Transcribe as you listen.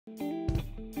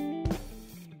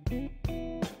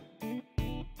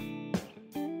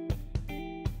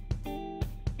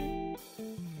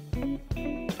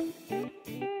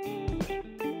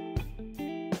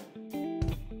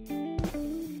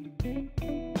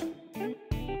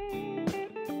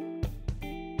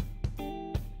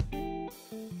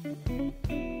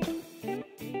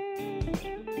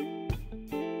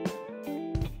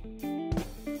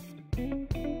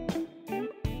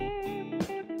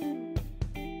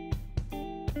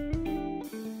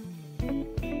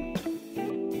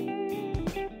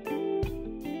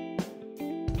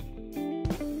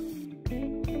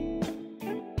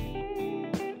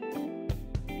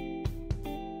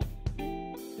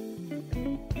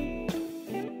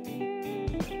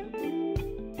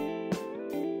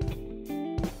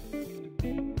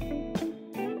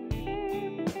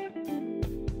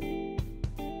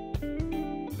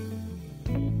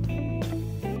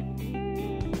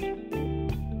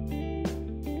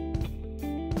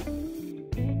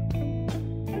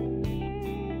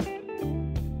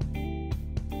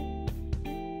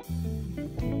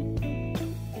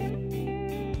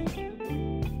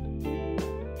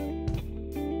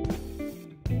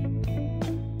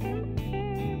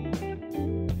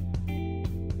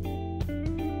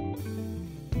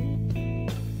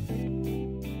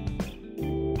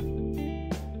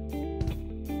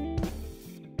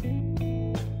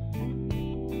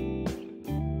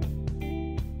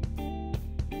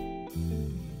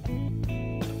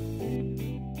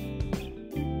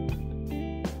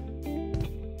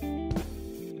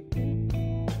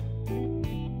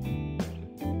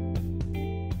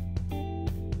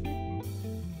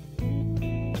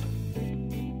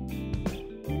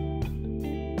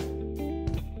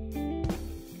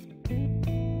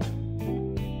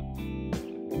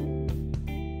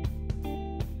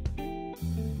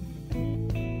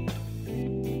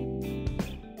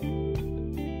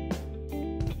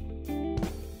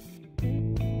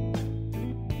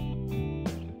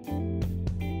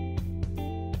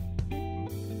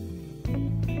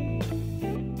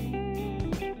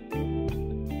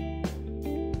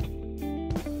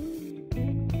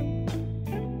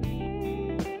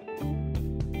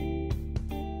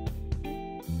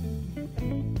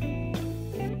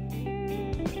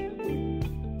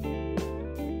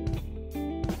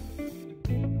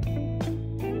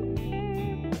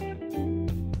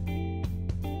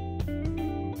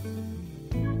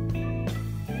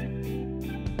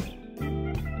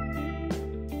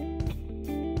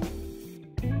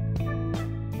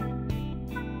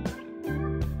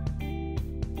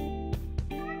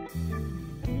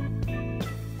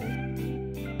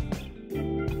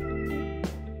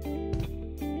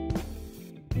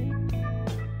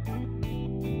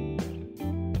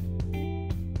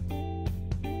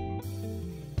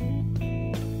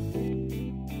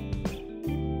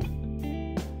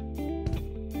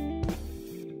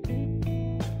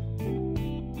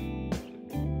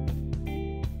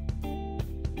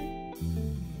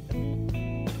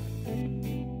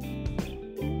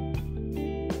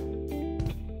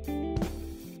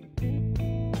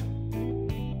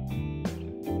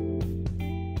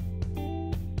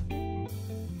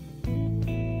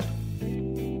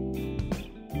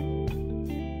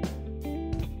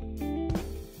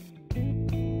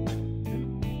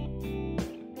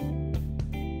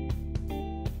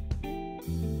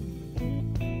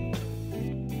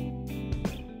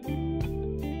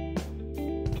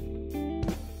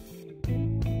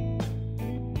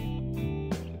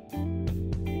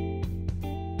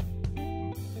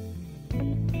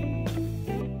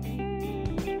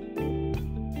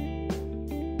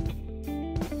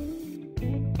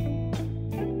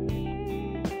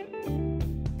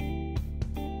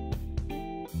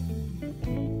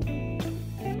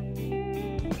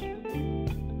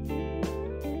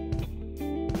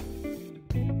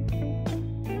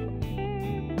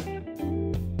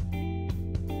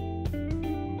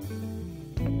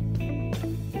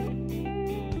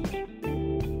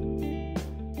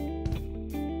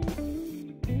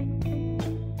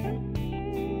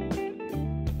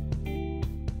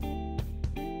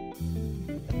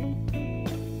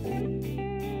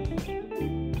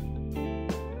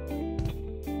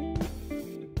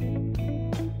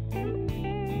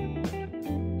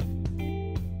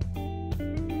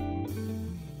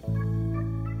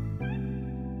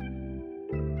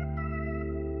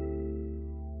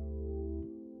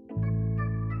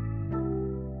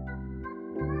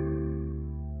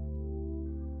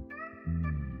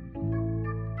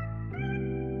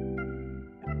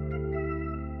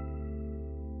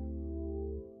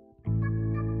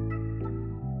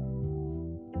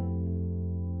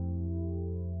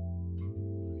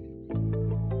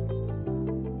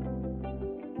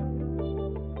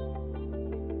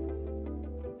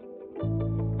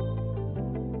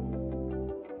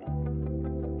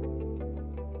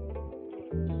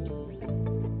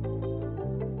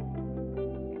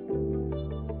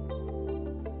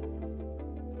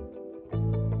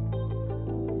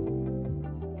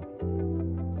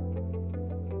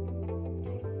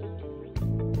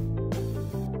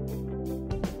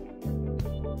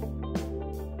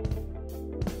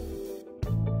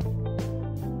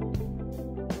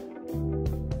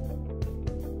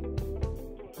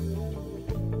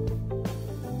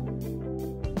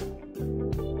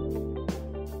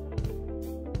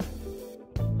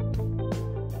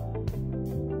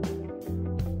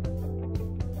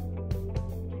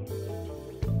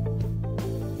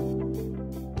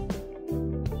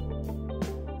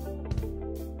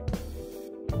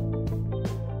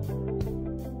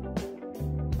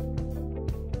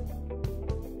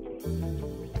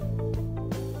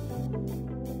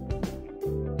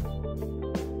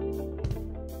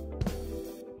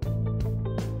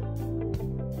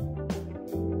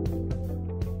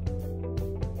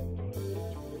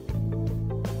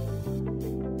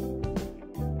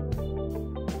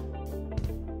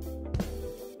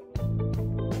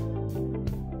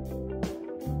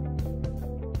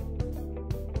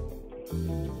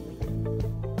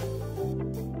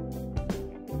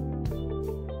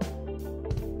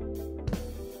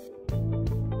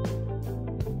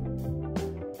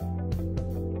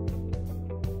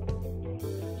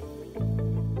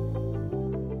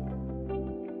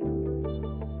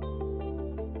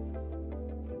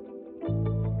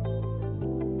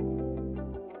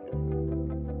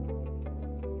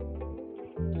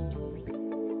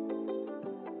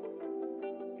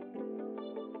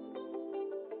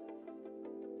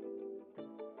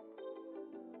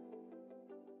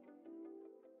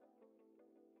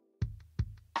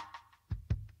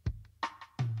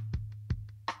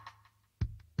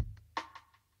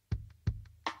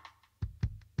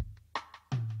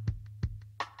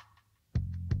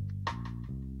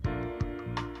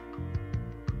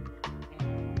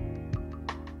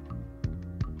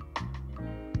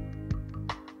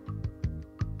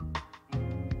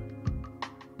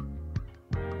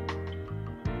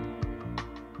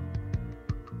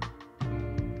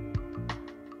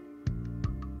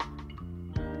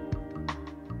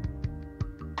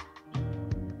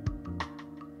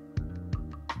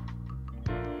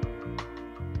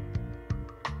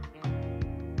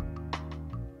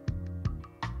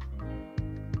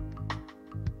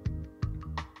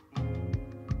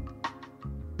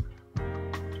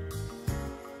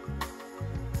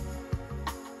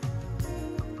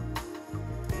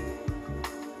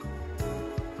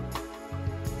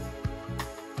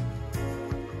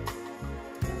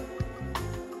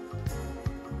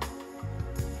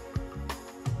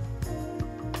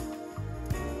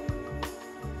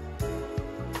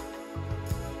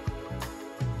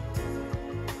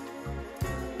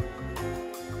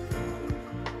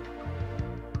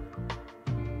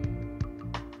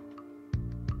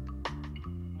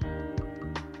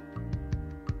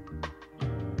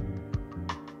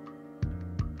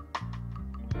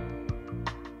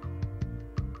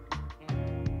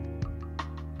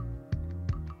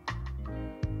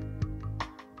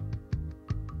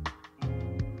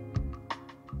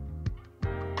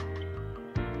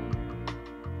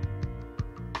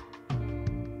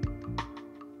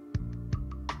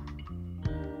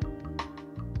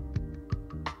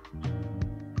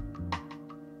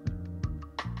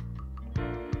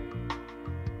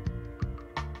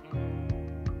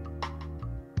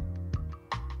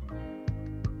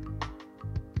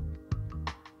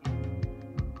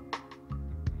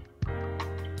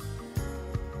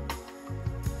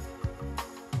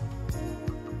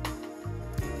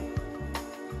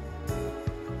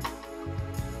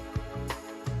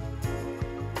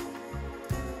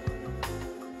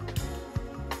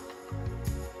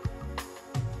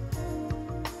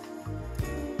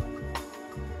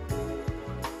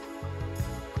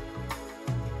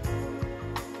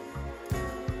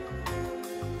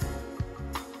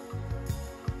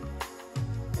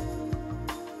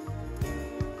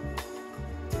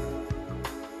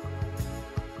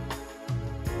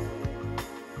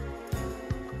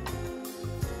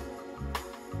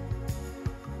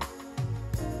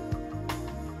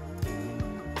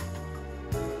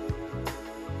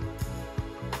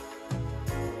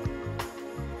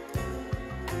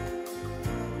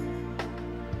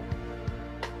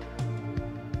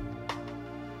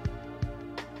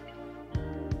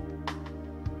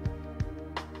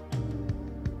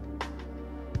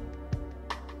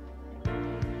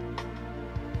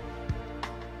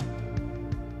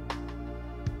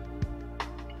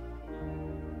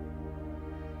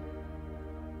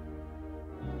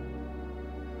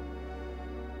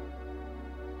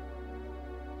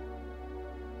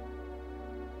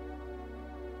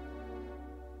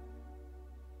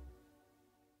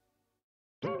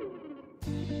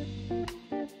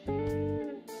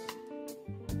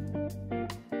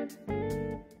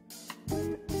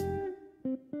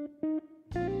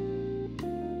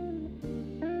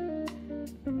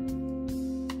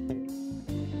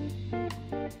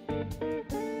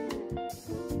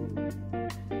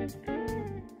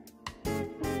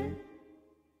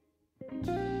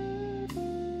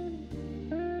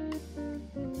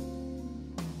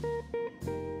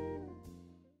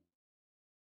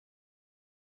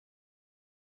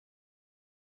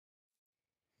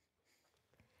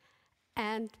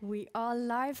And we are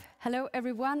live. Hello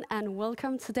everyone and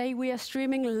welcome. Today we are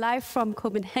streaming live from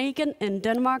Copenhagen in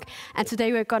Denmark. And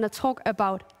today we're going to talk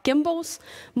about gimbals.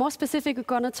 More specific, we're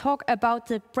going to talk about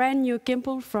the brand new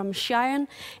gimbal from Zhiyun.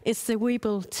 It's the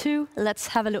Gimbal 2. Let's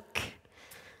have a look.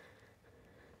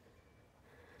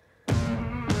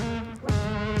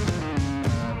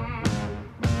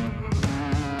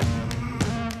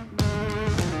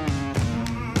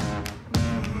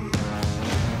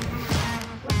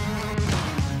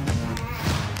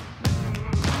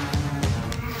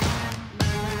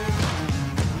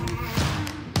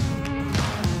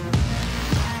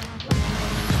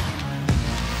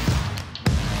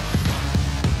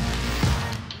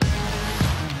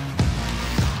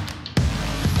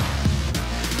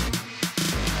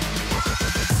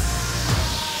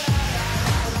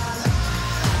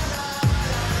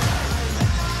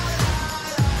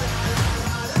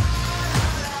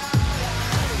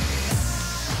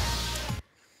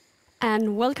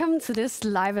 And welcome to this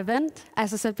live event.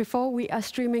 As I said before, we are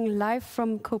streaming live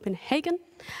from Copenhagen,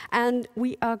 and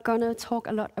we are gonna talk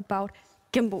a lot about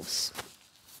gimbals.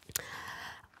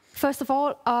 First of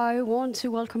all, I want to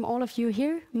welcome all of you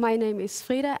here. My name is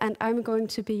Frida, and I'm going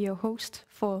to be your host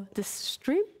for this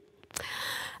stream.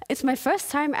 It's my first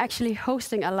time actually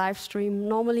hosting a live stream.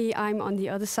 Normally, I'm on the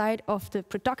other side of the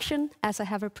production, as I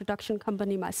have a production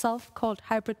company myself called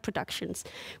Hybrid Productions.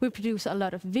 We produce a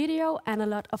lot of video and a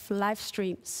lot of live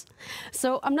streams.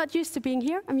 So I'm not used to being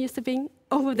here, I'm used to being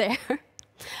over there.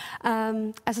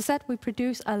 As I said, we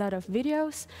produce a lot of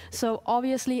videos, so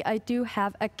obviously I do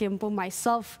have a gimbal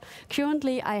myself.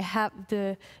 Currently, I have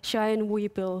the Zhiyun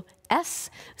Gimbal S,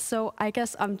 so I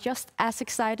guess I'm just as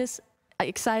excited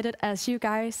as you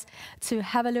guys to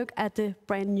have a look at the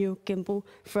brand new gimbal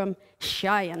from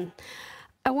Zhiyun.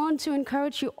 I want to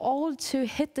encourage you all to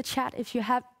hit the chat if you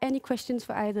have any questions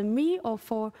for either me or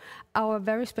for our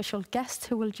very special guest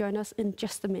who will join us in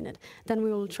just a minute. Then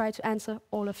we will try to answer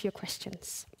all of your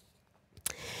questions.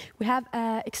 We have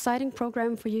an exciting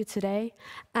program for you today,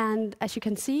 and as you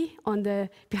can see on the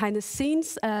behind the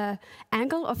scenes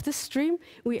angle of this stream,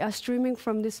 we are streaming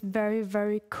from this very,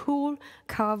 very cool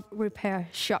car repair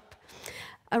shop.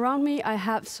 Around me I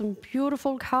have some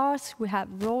beautiful cars. We have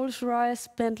Rolls-Royce,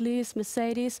 Bentleys,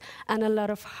 Mercedes, and a lot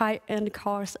of high-end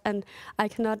cars, and I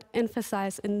cannot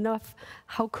emphasize enough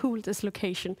how cool this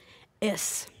location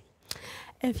is.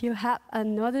 If you have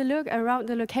another look around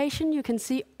the location, you can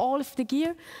see all of the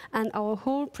gear and our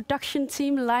whole production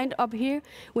team lined up here.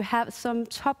 We have some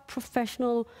top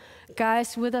professional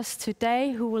guys with us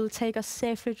today who will take us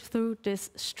safely through this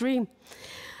stream.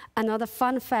 Another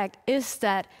fun fact is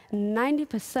that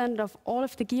 90% of all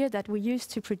of the gear that we use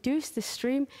to produce this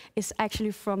stream is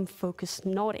actually from Focus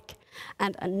Nordic.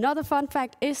 And another fun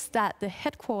fact is that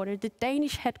the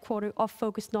Danish headquarters of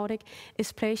Focus Nordic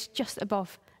is placed just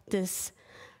above this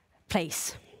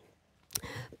place.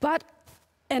 But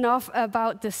enough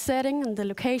about the setting and the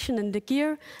location and the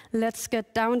gear. Let's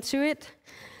get down to it.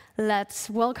 Let's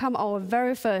welcome our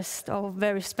very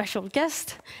special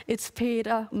guest. It's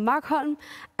Peter Makholm,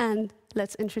 and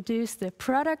let's introduce the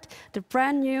product, the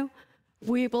brand new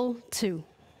Gimbal 2.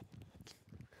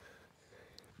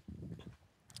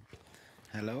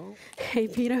 Hello. Hey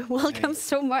Peter, welcome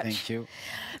so much. Thank you.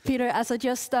 Peter, as I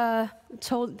just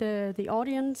told the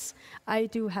audience, I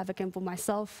do have a gimbal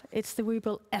myself. It's the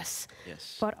Gimbal S.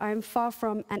 Yes. But I'm far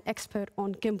from an expert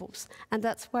on gimbals. And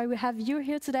that's why we have you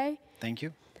here today. Thank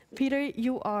you. Peter,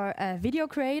 you are a video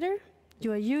creator,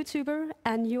 you're a YouTuber,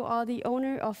 and you are the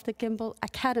owner of the Gimbal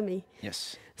Academy.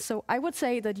 Yes. So I would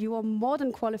say that you are more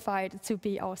than qualified to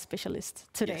be our specialist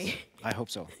today. Yes, I hope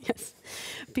so. Yes.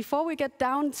 Before we get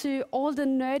down to all the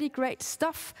nerdy great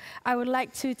stuff, I would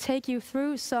like to take you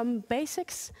through some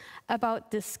basics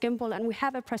about this gimbal, and we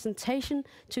have a presentation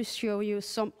to show you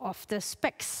some of the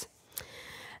specs.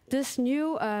 This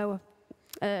new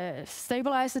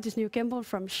stabilizer, this new gimbal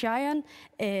from Zhiyun,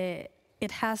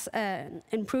 it has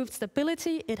improved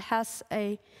stability. It has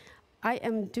I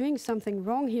am doing something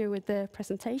wrong here with the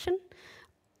presentation.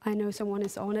 I know someone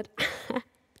is on it.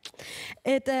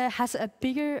 It has a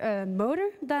bigger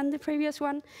motor than the previous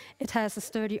one. It has a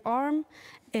sturdy arm.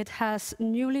 It has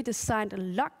newly designed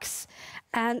locks,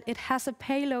 and it has a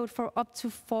payload for up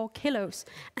to 4 kilos,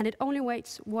 and it only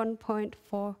weighs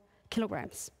 1.4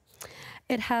 kilograms.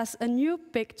 It has a new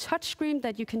big touchscreen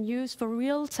that you can use for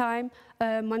real-time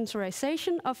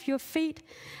monitorization of your feet,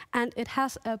 and it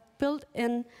has a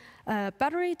built-in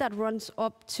battery that runs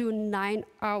up to 9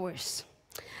 hours.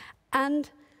 And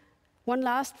one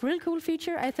last real cool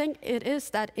feature, I think, it is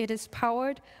that it is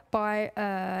powered by,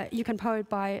 you can power it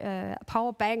by a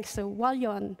power bank. So while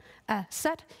you're on a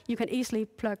set, you can easily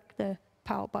plug the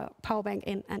power bank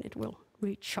in, and it will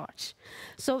recharge.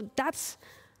 So that's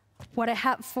what I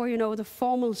have for, you know, the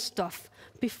formal stuff.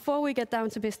 Before we get down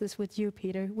to business with you,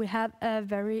 Peter, we have a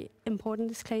very important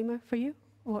disclaimer for you,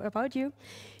 or about you.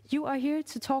 You are here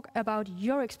to talk about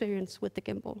your experience with the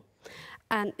gimbal,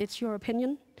 and it's your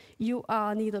opinion. You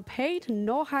are neither paid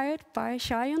nor hired by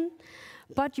Zhiyun,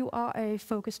 but you are a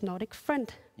focused Nordic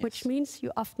friend, which means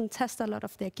you often test a lot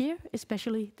of their gear,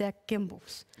 especially their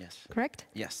gimbals. Yes. Correct?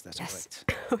 Yes, that's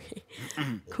correct. Okay,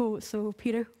 cool. So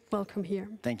Peter, welcome here.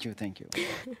 Thank you, thank you.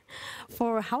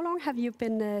 For how long have you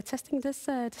been testing this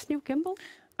new gimbal?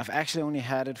 I've actually only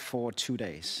had it for 2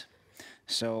 days.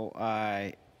 So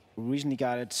I recently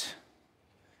got it,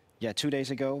 2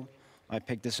 days ago. I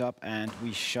picked this up and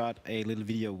we shot a little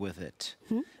video with it.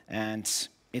 And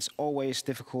it's always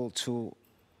difficult to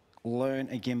learn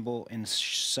a gimbal in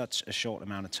such a short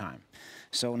amount of time.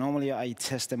 So normally I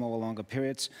test them over longer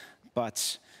periods,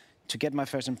 but to get my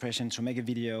first impression, to make a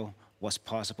video was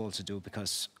possible to do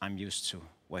because I'm used to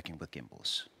working with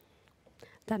gimbals.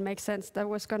 That makes sense. That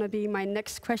was going to be my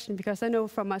next question, because I know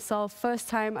from myself, first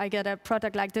time I get a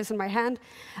product like this in my hand,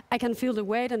 I can feel the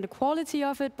weight and the quality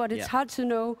of it, but it's hard to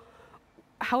know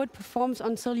how it performs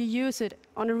until you use it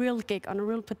on a real gig, on a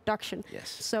real production. Yes.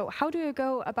 So how do you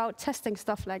go about testing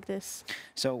stuff like this?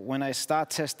 So when I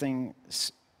start testing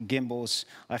gimbals,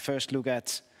 I first look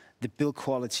at the build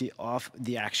quality of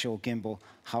the actual gimbal,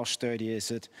 how sturdy is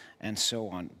it, and so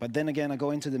on. But then again, I go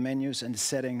into the menus and the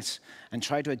settings and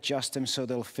try to adjust them so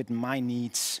they'll fit my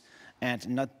needs and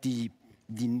not the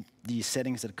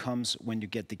settings that comes when you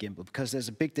get the gimbal. Because there's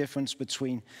a big difference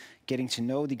between getting to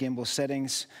know the gimbal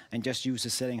settings and just use the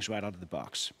settings right out of the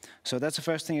box. So that's the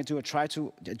first thing I do. I try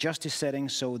to adjust the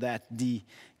settings so that the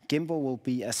gimbal will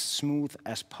be as smooth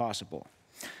as possible.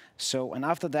 So, and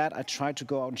after that, I try to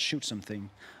go out and shoot something.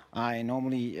 I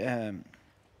normally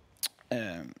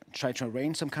try to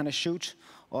arrange some kind of shoot,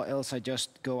 or else I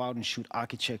just go out and shoot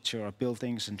architecture or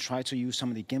buildings and try to use some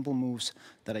of the gimbal moves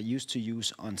that I used to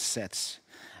use on sets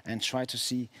and try to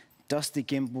see, does the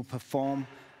gimbal perform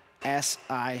as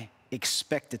I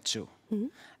expect it to?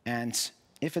 And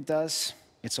if it does,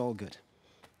 it's all good.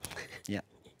 Yeah.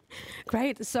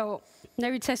 Great. So now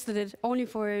you tested it only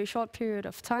for a short period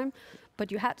of time, but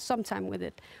you had some time with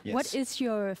it. Yes. What is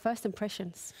your first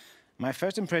impressions? My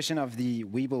first impression of the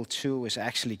Gimbal 2 is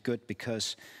actually good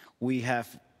because we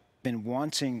have been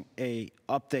wanting an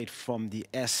update from the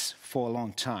S for a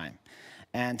long time.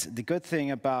 And the good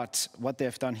thing about what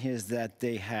they've done here is that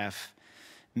they have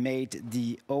made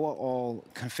the overall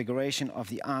configuration of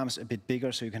the arms a bit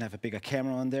bigger, so you can have a bigger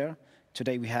camera on there.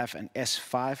 Today we have an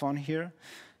S5 on here.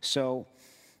 So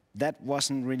that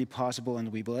wasn't really possible in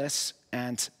the Gimbal S.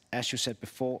 And as you said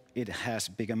before, it has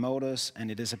bigger motors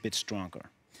and it is a bit stronger.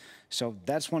 So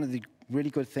that's one of the really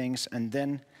good things. And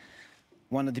then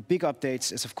one of the big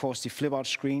updates is, of course, the flip-out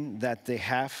screen that they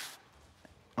have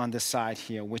on the side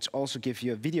here, which also gives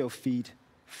you a video feed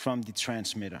from the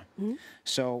transmitter.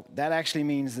 So that actually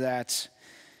means that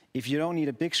if you don't need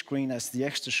a big screen as the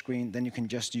extra screen, then you can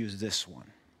just use this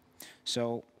one.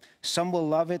 So some will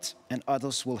love it and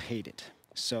others will hate it.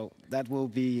 So that will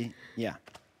be, the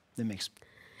mixed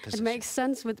position. It makes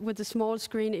sense with the small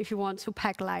screen if you want to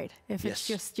pack light. If it's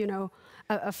just, you know,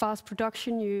 a fast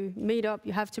production, you meet up,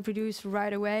 you have to produce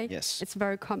right away. Yes. It's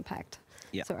very compact.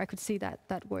 Yeah. So I could see that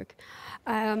work.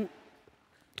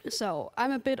 So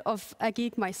I'm a bit of a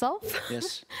geek myself.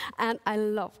 Yes. And I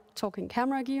love talking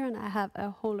camera gear, and I have a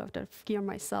whole lot of gear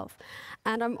myself.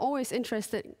 And I'm always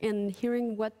interested in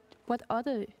hearing what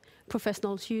other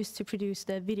professionals use to produce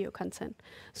their video content.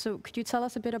 So could you tell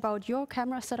us a bit about your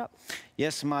camera setup?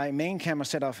 Yes, my main camera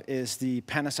setup is the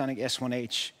Panasonic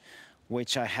S1H,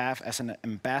 which I have as an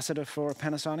ambassador for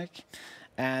Panasonic.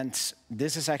 And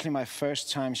this is actually my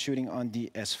first time shooting on the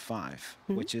S5,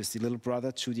 which is the little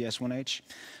brother to the S1H.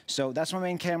 So that's my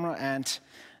main camera, and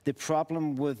the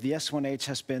problem with the S1H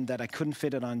has been that I couldn't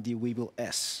fit it on the Gimbal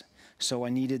S. So I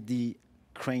needed the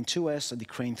Crane 2S or the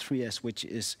Crane 3S, which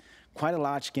is quite a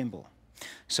large gimbal.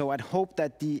 So I'd hope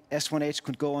that the S1H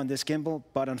could go on this gimbal,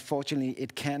 but unfortunately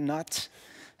it cannot.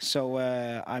 So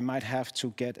I might have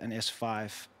to get an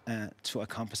S5 to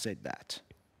compensate that.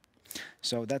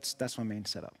 So that's my main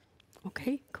setup.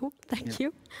 Okay, cool, thank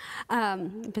you.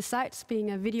 Besides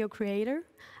being a video creator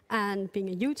and being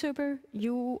a YouTuber,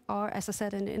 you are, as I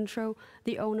said in the intro,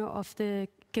 the owner of the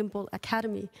Gimbal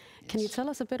Academy. Can you tell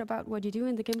us a bit about what you do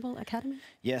in the Gimbal Academy?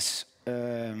 Yes,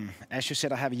 as you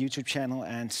said, I have a YouTube channel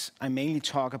and I mainly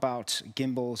talk about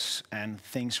gimbals and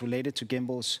things related to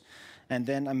gimbals. And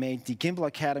then I made the Gimbal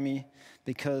Academy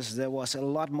because there was a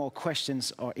lot more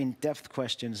questions or in-depth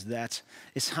questions that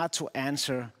it's hard to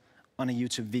answer on a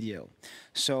YouTube video.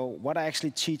 So what I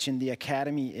actually teach in the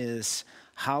academy is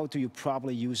how do you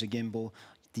properly use a gimbal,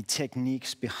 the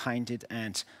techniques behind it,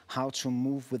 and how to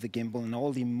move with the gimbal, and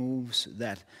all the moves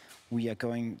that we are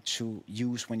going to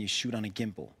use when you shoot on a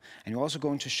gimbal. And we're also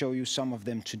going to show you some of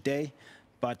them today,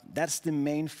 but that's the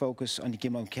main focus on the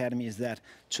Gimbal Academy, is that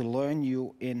to learn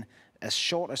you in as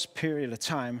short as period of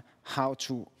time how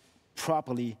to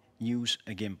properly use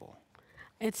a gimbal.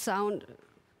 It sounds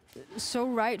so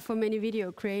right for many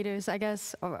video creators, I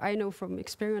guess, or I know from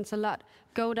experience a lot.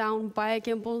 Go down, buy a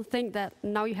gimbal, think that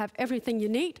now you have everything you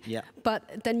need, Yeah.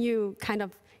 but then you kind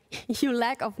of, you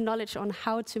lack of knowledge on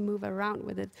how to move around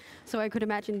with it. So I could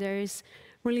imagine there is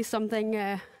really something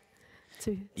to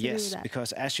do with that.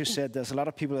 Because as you said, there's a lot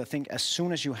of people that think as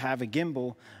soon as you have a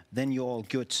gimbal, then you're all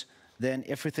good. Then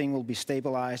everything will be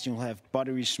stabilized, you'll have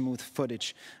buttery smooth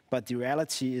footage. But the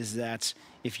reality is that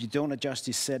if you don't adjust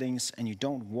these settings and you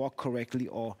don't walk correctly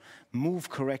or move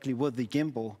correctly with the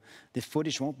gimbal, the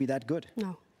footage won't be that good.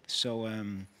 No. So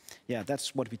yeah,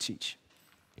 that's what we teach.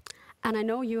 And I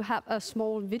know you have a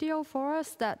small video for us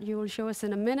that you will show us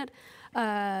in a minute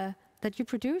that you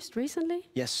produced recently.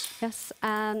 Yes. Yes,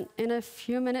 and in a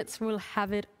few minutes we'll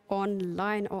have it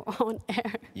online or on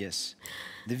air. Yes.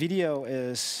 The video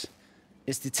is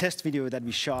the test video that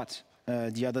we shot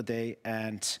the other day,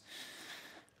 and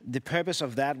the purpose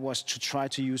of that was to try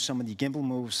to use some of the gimbal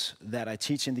moves that I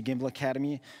teach in the Gimbal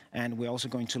Academy, and we're also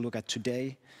going to look at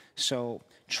today. So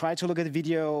try to look at the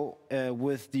video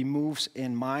with the moves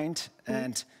in mind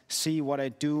and see what I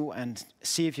do, and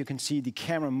see if you can see the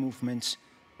camera movements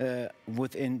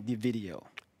within the video.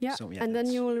 Yeah, so, yeah, and then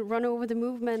you will run over the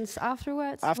movements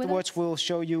afterwards? Afterwards, we'll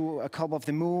show you a couple of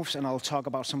the moves, and I'll talk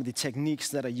about some of the techniques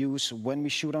that I use when we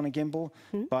shoot on a gimbal,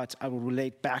 but I will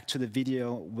relate back to the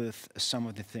video with some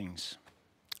of the things.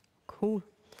 Cool.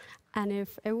 And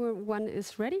if everyone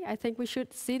is ready, I think we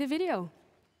should see the video.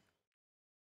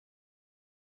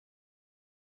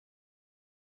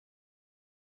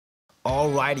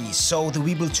 Alrighty, so the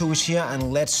Weeble 2 is here,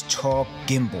 and let's talk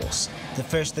gimbals. The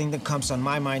first thing that comes on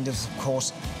my mind is, of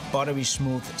course, buttery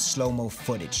smooth slow-mo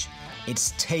footage.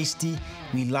 It's tasty,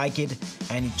 we like it,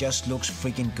 and it just looks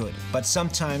freaking good. But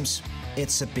sometimes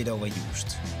it's a bit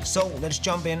overused. So let's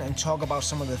jump in and talk about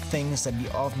some of the things that we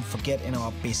often forget in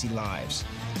our busy lives.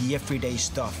 The everyday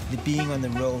stuff, the being on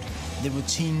the road, the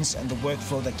routines and the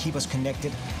workflow that keep us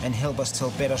connected and help us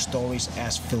tell better stories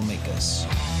as filmmakers.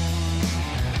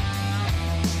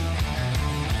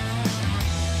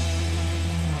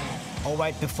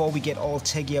 Alright, before we get all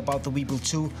techie about the Weeble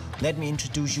 2, let me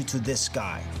introduce you to this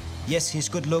guy. Yes, he's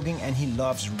good looking and he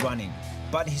loves running,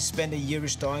 but he spent a year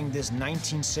restoring this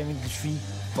 1973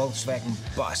 Volkswagen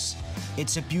bus.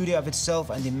 It's a beauty of itself,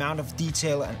 and the amount of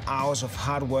detail and hours of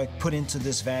hard work put into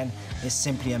this van is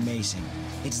simply amazing.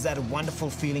 It's that wonderful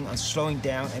feeling of slowing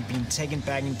down and being taken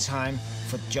back in time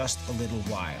for just a little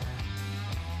while.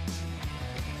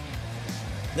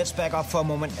 Let's back up for a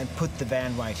moment and put the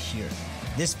van right here.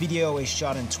 This video is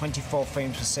shot in 24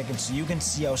 frames per second, so you can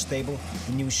see how stable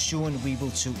the new Zhiyun Weeble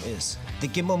 2 is. The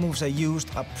gimbal moves I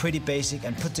used are pretty basic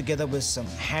and put together with some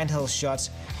handheld shots,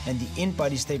 and the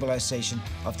in-body stabilization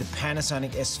of the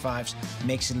Panasonic S5s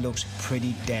makes it look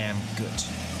pretty damn good.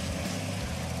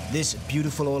 This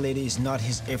beautiful old lady is not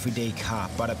his everyday car,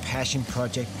 but a passion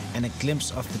project and a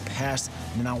glimpse of the past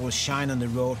that now will shine on the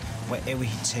road wherever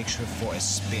he takes her for a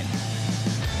spin.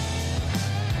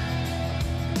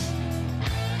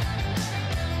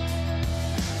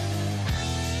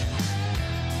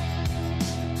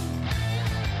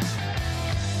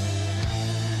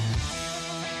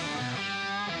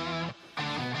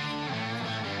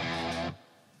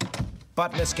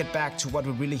 But let's get back to what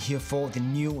we're really here for, the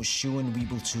new Zhiyun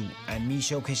Weeble 2, and me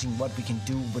showcasing what we can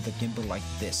do with a gimbal like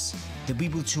this. The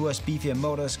Weeble 2 has beefier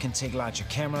motors, can take larger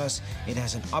cameras, it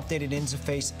has an updated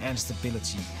interface and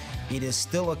stability. It is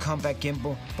still a compact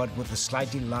gimbal, but with a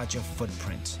slightly larger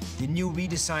footprint. The new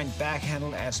redesigned back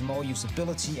handle adds more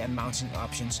usability and mounting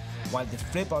options, while the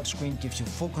flip-out screen gives you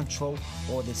full control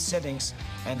over the settings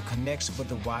and connects with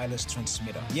the wireless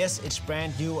transmitter. Yes, it's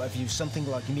brand new. If you're something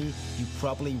like me, you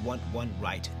probably want one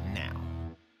right now.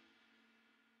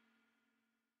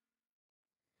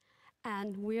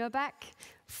 And we are back.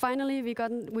 Finally, we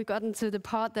got into the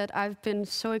part that I've been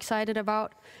so excited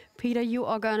about. Peter, you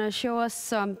are gonna show us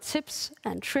some tips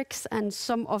and tricks and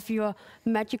some of your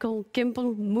magical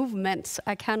gimbal movements.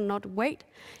 I cannot wait.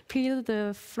 Peter,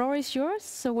 the floor is yours,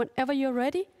 so whenever you're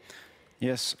ready.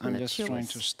 Yes, I'm just trying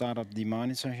to start up the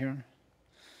monitor here.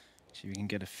 See if we can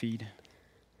get a feed.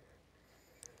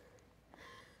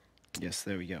 Yes,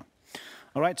 there we go.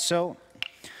 All right, so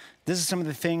This is some of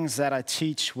the things that I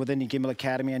teach within the Gimbal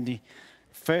Academy, and the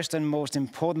first and most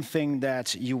important thing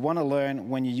that you want to learn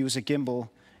when you use a gimbal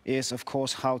is, of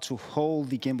course, how to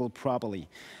hold the gimbal properly.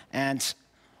 And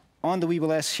on the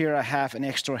Weeble S here, I have an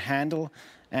extra handle,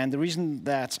 and the reason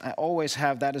that I always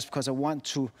have that is because I want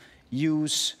to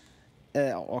use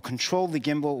or control the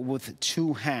gimbal with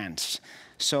two hands.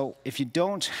 So if you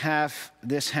don't have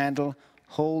this handle,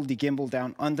 hold the gimbal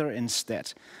down under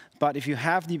instead. But if you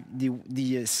have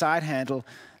the side handle,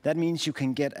 that means you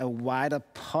can get a wider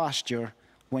posture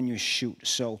when you shoot.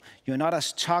 So you're not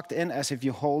as tucked in as if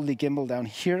you hold the gimbal down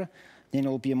here, then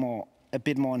it'll be a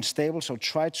bit more unstable. So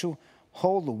try to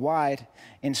hold wide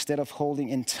instead of holding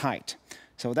in tight.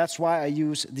 So that's why I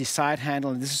use the side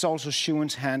handle. And this is also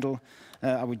Zhiyun's handle.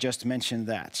 I would just mention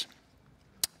that.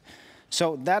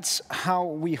 So that's how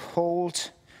we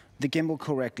hold the gimbal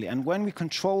correctly. And when we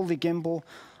control the gimbal,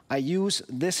 I use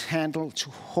this handle to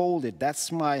hold it. That's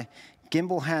my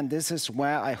gimbal hand. This is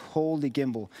where I hold the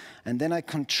gimbal. And then I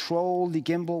control the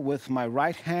gimbal with my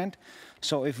right hand.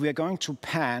 So if we're going to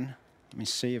pan, let me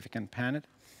see if I can pan it.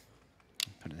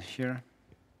 Put it here.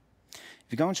 If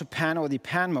you're going to pan or the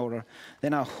pan motor,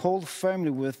 then I hold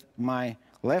firmly with my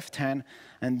left hand,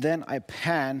 and then I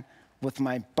pan with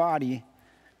my body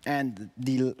and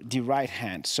the right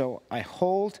hand. So I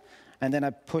hold, and then I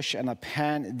push and I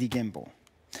pan the gimbal.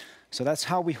 So that's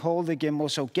how we hold the gimbal.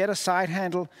 So get a side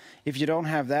handle if you don't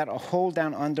have that, or hold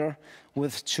down under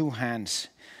with two hands.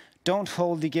 Don't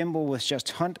hold the gimbal with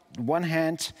just one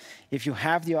hand. If you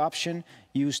have the option,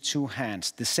 use two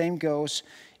hands. The same goes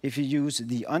if you use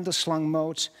the underslung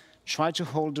mode. Try to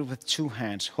hold it with two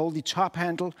hands. Hold the top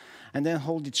handle and then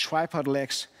hold the tripod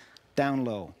legs down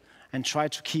low. And try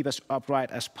to keep as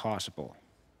upright as possible.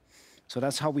 So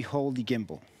that's how we hold the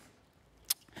gimbal.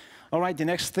 All right, the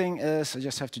next thing is, I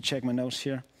just have to check my notes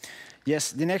here.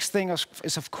 Yes, the next thing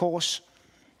is of course,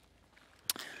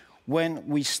 when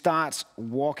we start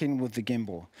walking with the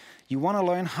gimbal. You want to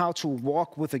learn how to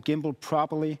walk with the gimbal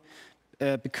properly,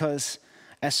 because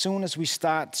as soon as we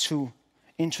start to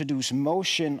introduce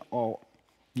motion or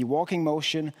the walking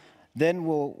motion, then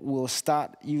we'll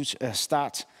start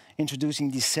introducing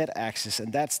the Z axis,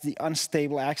 and that's the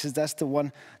unstable axis. That's the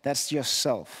one that's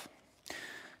yourself.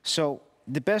 So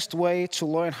the best way to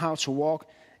learn how to walk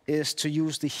is to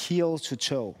use the heel to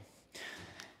toe.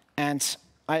 And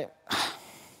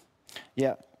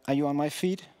yeah, are you on my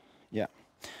feet? Yeah.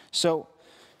 So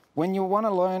when you want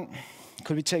to learn,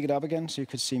 could we take it up again so you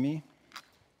could see me?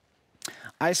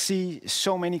 I see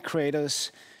so many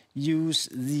creators use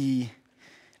the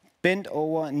bent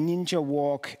over ninja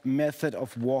walk method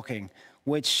of walking,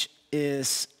 which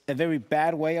is a very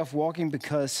bad way of walking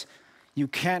because you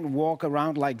can't walk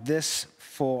around like this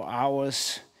for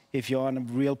hours if you're on a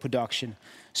real production.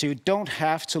 So you don't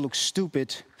have to look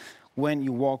stupid when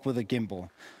you walk with a gimbal.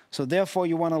 So therefore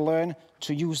you want to learn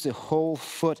to use the whole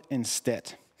foot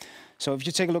instead. So if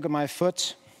you take a look at my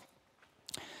foot,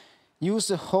 use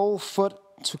the whole foot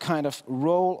to kind of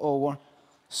roll over.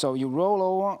 So you roll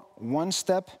over one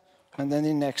step, and then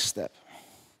the next step,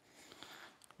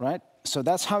 right? So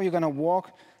that's how you're going to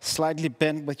walk, slightly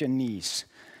bent with your knees.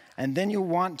 And then you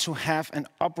want to have an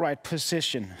upright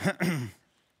position.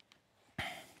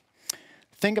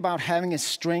 Think about having a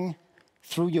string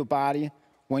through your body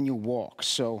when you walk.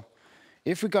 So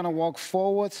if we're going to walk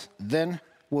forward, then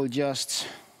we'll just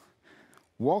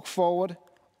walk forward,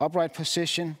 upright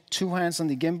position, two hands on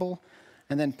the gimbal,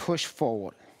 and then push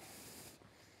forward.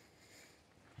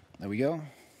 There we go.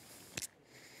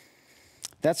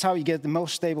 That's how you get the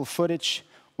most stable footage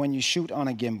when you shoot on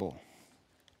a gimbal.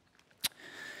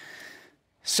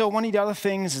 So one of the other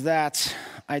things that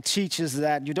I teach is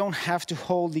that you don't have to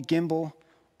hold the gimbal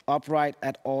upright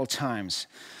at all times.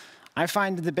 I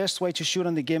find the best way to shoot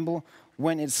on the gimbal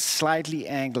when it's slightly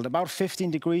angled, about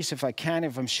 15 degrees if I can,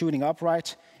 if I'm shooting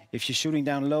upright. If you're shooting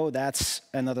down low, that's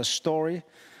another story.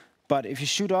 But if you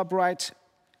shoot upright,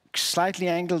 slightly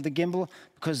angle the gimbal,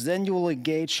 because then you will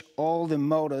engage all the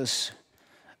motors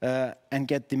and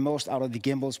get the most out of the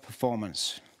gimbal's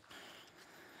performance.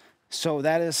 So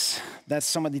that's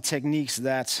some of the techniques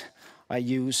that I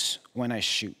use when I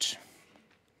shoot.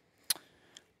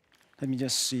 Let me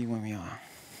just see where we are.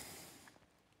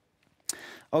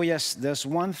 Oh yes, there's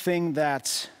one thing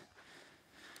that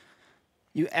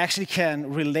you actually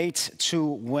can relate to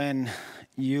when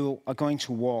you are going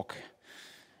to walk.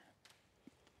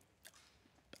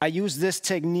 I use this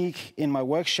technique in my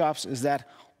workshops, is that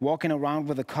walking around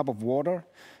with a cup of water,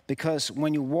 because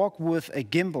when you walk with a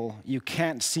gimbal, you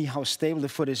can't see how stable the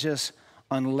footage is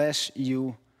unless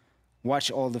you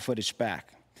watch all the footage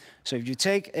back. So if you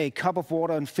take a cup of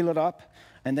water and fill it up,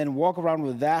 and then walk around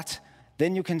with that.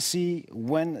 Then you can see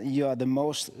when you're the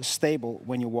most stable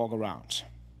when you walk around.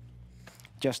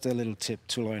 Just a little tip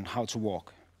to learn how to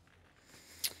walk.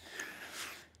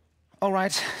 All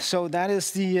right, so that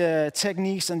is the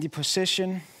techniques and the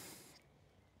position.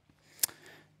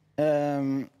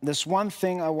 There's one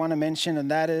thing I want to mention, and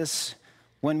that is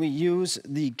when we use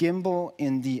the gimbal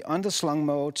in the underslung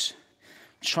mode,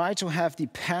 try to have the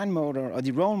pan motor or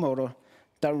the roll motor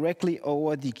directly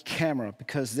over the camera,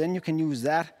 because then you can use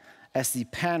that as the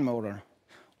pan motor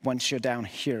once you're down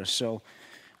here. So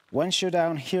once you're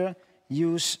down here,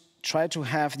 try to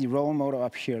have the roll motor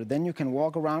up here. Then you can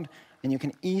walk around and you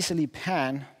can easily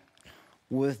pan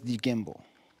with the gimbal.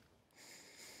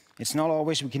 It's not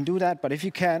always we can do that, but if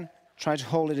you can, try to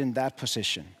hold it in that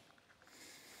position.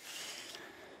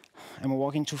 Am I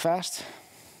walking too fast?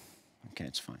 Okay,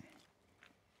 it's fine.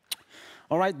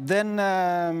 All right, then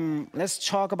let's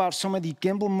talk about some of the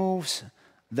gimbal moves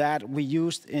that we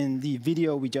used in the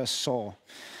video we just saw.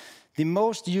 The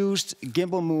most used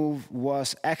gimbal move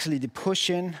was actually the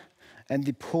push-in and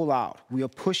the pull-out. We are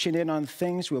pushing in on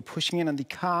things, we are pushing in on the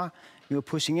car, we were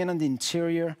pushing in on the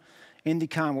interior in the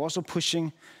car. We're also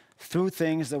pushing through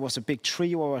things. There was a big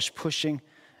tree where I was pushing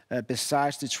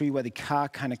besides the tree where the car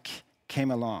kind of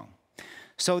came along.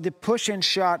 So the push-in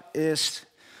shot is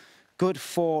good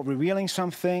for revealing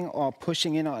something or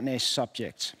pushing in on a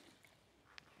subject.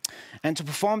 And to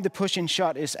perform the push-in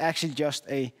shot is actually just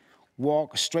a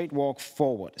straight walk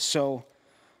forward. So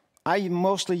I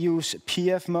mostly use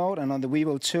PF mode, and on the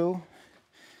Weeble 2, you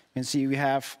can see we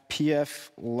have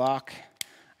PF, lock,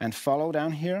 and follow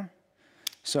down here.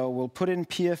 So we'll put it in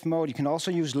PF mode. You can also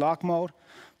use lock mode,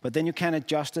 but then you can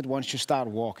adjust it once you start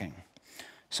walking.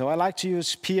 So I like to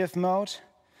use PF mode,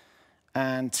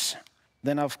 and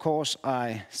then of course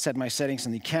I set my settings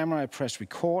on the camera. I press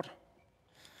record.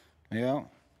 There you go.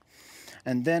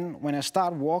 And then when I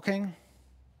start walking,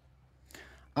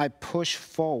 I push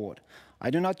forward. I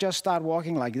do not just start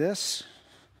walking like this.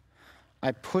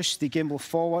 I push the gimbal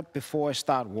forward before I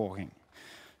start walking.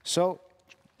 So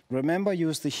remember,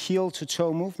 use the heel to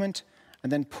toe movement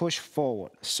and then push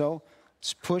forward. So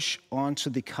let's push onto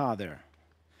the car there.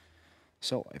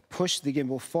 So I push the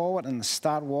gimbal forward and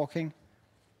start walking.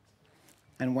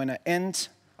 And when I end,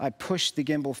 I push the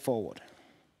gimbal forward.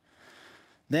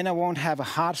 Then I won't have a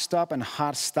hard stop and a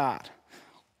hard start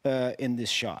in this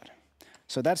shot.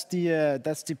 So that's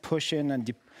the push-in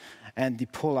and the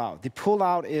pull-out. The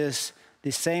pull-out is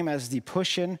the same as the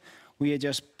push-in. We are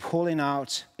just pulling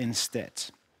out instead.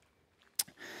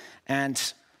 And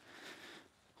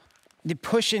the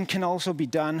push-in can also be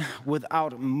done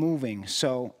without moving.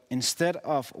 So instead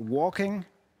of walking,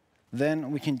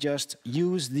 then we can just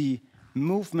use the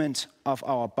movement of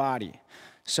our body.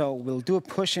 So we'll do a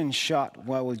push-in shot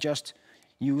where we'll just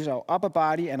use our upper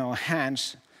body and our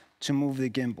hands to move the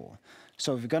gimbal.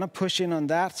 So if we're going to push in on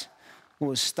that,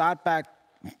 we'll start back,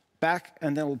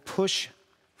 and then we'll push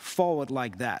forward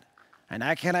like that. And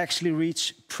I can actually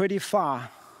reach pretty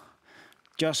far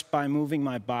just by moving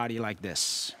my body like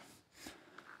this.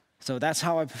 So that's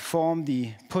how I perform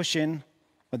the push-in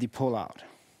or the pull-out.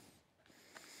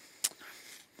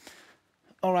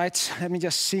 All right, let me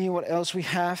just see what else we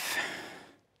have.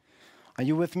 Are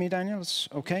you with me, Daniel? It's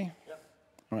okay? Yep.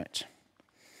 All right.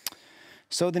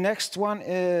 So the next one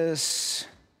is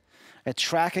a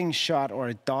tracking shot or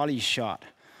a dolly shot,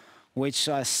 which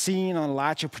are seen on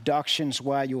larger productions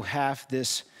where you have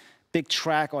this big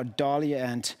track or dolly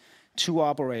and two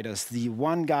operators. The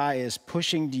one guy is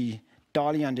pushing the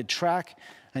dolly on the track,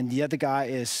 and the other guy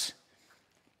is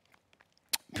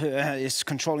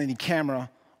controlling the camera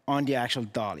on the actual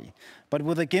dolly. But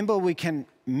with a gimbal, we can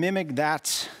mimic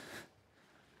that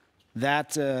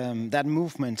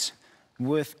movement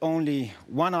with only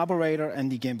one operator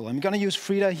and the gimbal. I'm going to use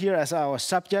Frida here as our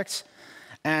subject,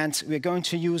 and we're going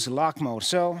to use lock mode.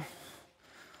 So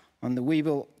on the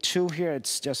Weeble 2 here,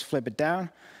 it's just flip it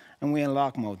down, and we're in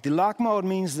lock mode. The lock mode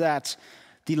means that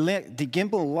the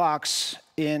gimbal locks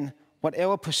in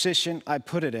whatever position I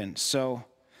put it in. So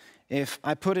if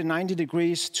I put it 90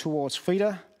 degrees towards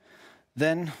Frida,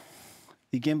 then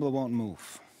the gimbal won't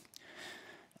move.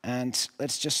 And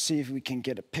let's just see if we can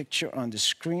get a picture on the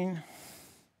screen.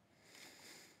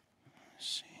 Let's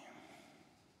see.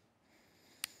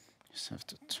 Just have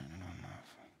to turn it on now.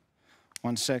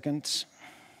 1 second.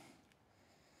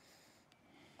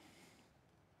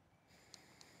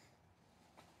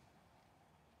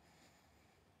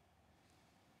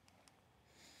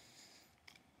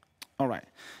 All right,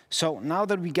 so now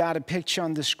that we got a picture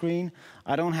on the screen,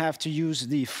 I don't have to use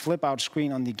the flip out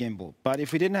screen on the gimbal. But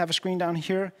if we didn't have a screen down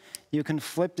here, you can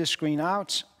flip the screen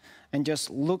out and just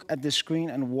look at the screen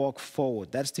and walk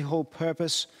forward. That's the whole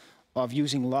purpose of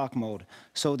using lock mode,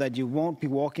 so that you won't be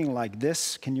walking like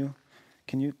this. Can you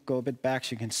go a bit back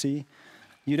so you can see?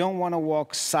 You don't want to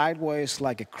walk sideways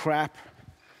like a crab,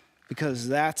 because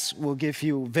that will give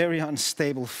you very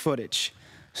unstable footage.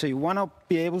 So you want to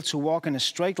be able to walk in a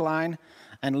straight line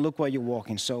and look where you're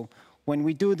walking. So when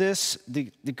we do this, the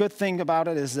good thing about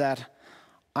it is that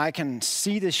I can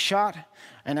see the shot,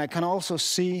 and I can also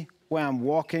see where I'm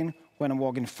walking when I'm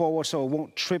walking forward, so I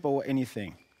won't trip over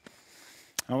anything.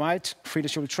 All right, Frida,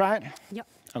 should we try it? Yep.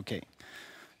 Okay,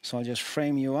 so I'll just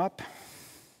frame you up.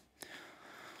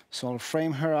 So I'll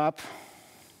frame her up.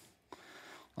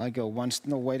 I go once,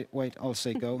 no, wait, I'll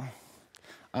say go.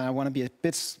 I want to be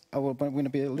I'm going to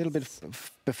be a little bit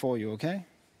before you, okay?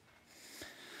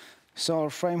 So I'll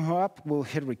frame her up, we'll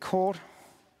hit record,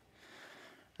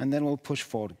 and then we'll push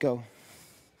forward, go.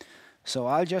 So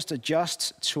I'll just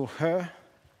adjust to her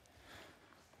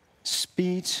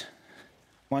speed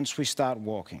once we start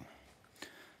walking.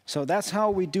 So that's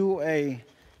how we do a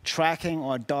tracking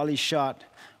or dolly shot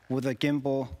with a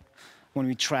gimbal when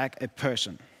we track a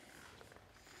person.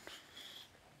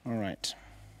 All right.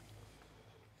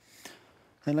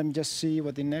 And let me just see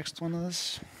what the next one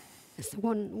is. It's the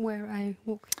one where I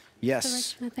walk. Yes.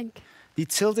 Direction, I think. The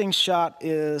tilting shot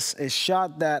is a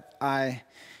shot that I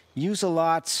use a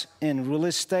lot in real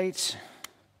estate.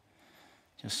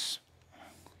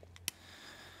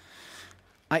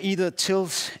 I either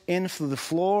tilt in through the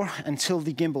floor and tilt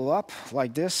the gimbal up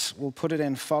like this. We'll put it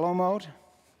in follow mode.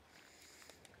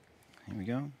 Here we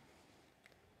go.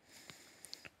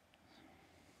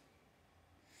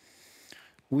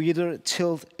 We either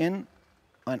tilt in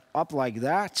and up like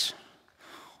that,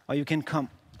 or you can come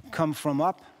from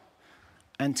up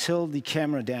and tilt the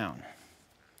camera down.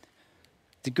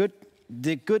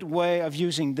 The good way of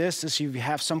using this is if you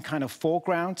have some kind of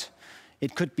foreground.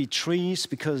 It could be trees,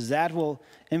 because that will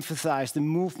emphasize the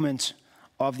movement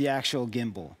of the actual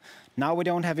gimbal. Now we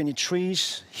don't have any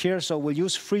trees here, so we'll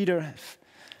use Frida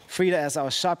as our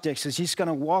subject, so she's going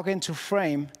to walk into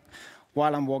frame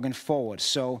while I'm walking forward.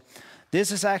 So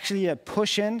this is actually a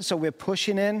push-in, so we're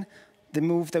pushing in the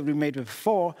move that we made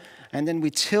before, and then we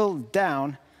tilt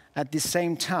down at the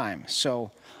same time.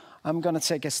 So I'm going to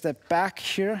take a step back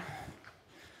here.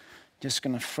 Just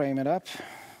going to frame it up.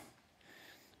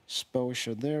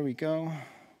 Exposure, there we go.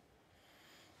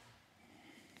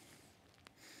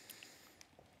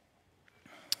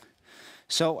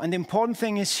 So, and the important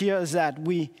thing is here is that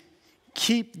we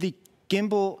keep the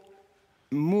gimbal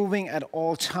moving at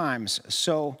all times.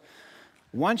 So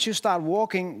once you start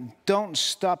walking, don't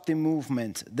stop the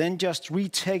movement. Then just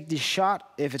retake the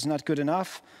shot if it's not good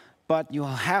enough. But you'll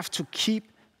have to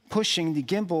keep pushing the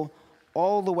gimbal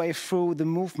all the way through the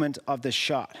movement of the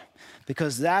shot,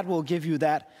 because that will give you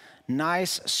that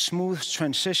nice, smooth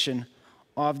transition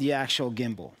of the actual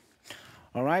gimbal.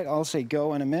 All right, I'll say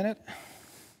go in a minute.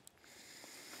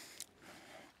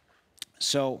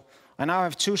 So I now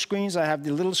have two screens. I have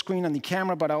the little screen on the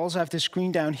camera, but I also have the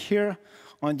screen down here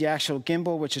on the actual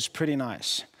gimbal, which is pretty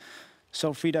nice.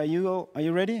 So Frida, are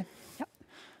you ready? Yep.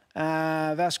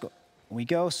 Vasco, we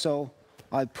go. So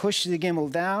I'll push the gimbal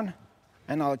down,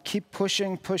 and I'll keep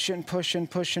pushing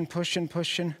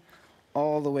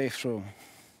all the way through.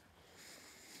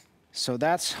 So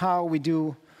that's how we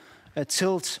do a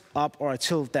tilt up or a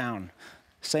tilt down.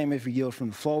 Same if we go from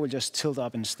the floor, we'll just tilt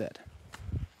up instead.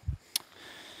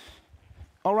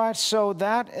 All right, so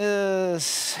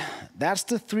that's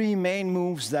the three main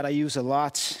moves that I use a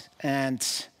lot. And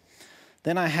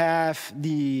then I have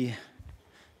the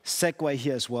segue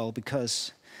here as well,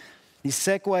 because the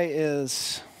segue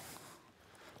is,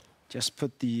 just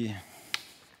put this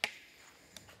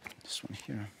one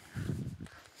here.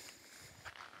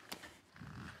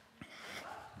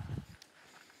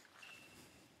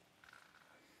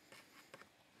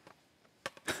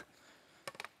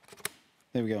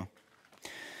 There we go.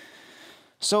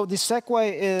 So the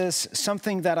segue is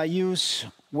something that I use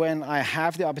when I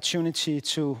have the opportunity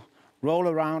to roll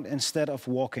around instead of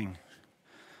walking.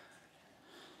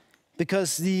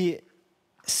 Because the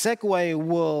segue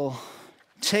will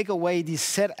take away the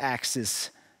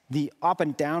Z-axis, the up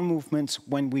and down movements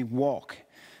when we walk.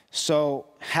 So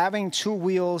having two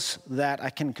wheels that I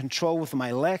can control with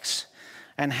my legs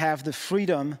and have the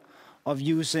freedom of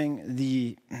using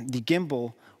the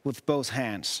gimbal with both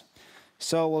hands.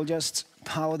 So we'll just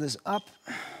power this up.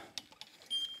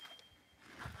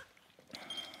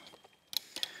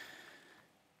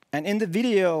 And in the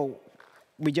video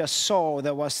we just saw,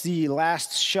 there was the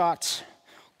last shot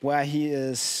where he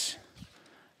is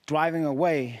driving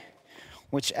away,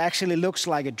 which actually looks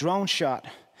like a drone shot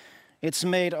it's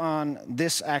made on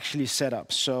this actually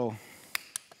setup. So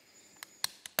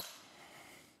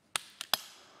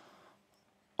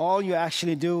all you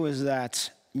actually do is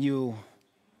that you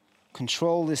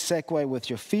control the Segway with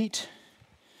your feet,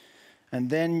 and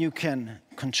then you can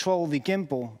control the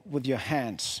gimbal with your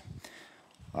hands.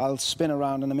 I'll spin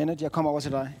around in a minute. Jeg kommer over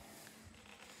til dig.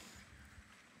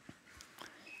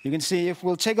 You can see, if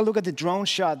we'll take a look at the drone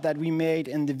shot that we made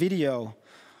in the video,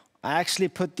 I actually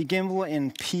put the gimbal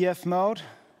in PF mode,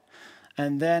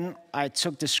 and then I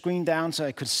took the screen down so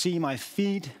I could see my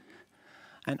feet,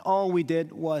 and all we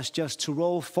did was just to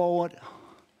roll forward,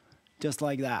 just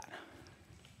like that.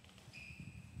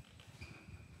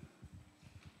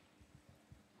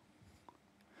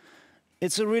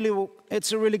 It's a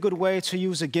really good way to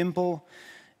use a gimbal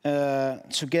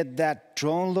to get that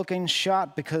drone-looking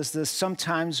shot, because there's some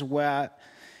times where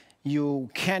you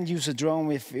can't use a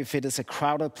drone if it is a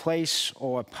crowded place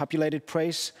or a populated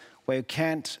place where you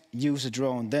can't use a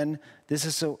drone. Then this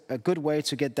is a good way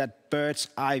to get that bird's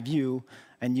eye view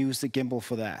and use the gimbal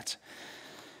for that.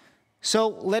 So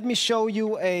let me show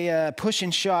you a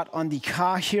push-in shot on the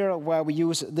car here, where we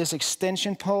use this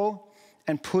extension pole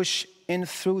and push in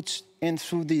through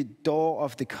the door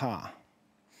of the car.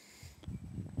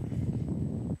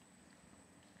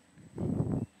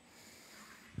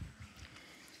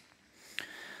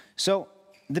 So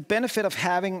the benefit of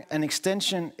having an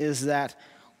extension is that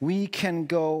we can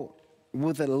go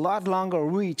with a lot longer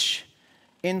reach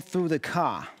in through the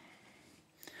car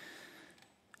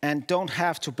and don't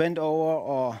have to bend over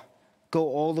or go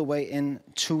all the way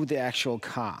into the actual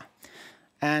car.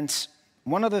 And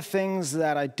one of the things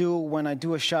that I do when I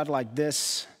do a shot like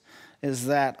this is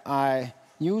that I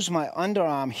use my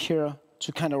underarm here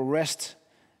to kind of rest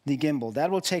the gimbal. That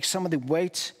will take some of the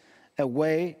weight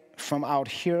away from out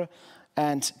here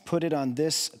and put it on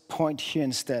this point here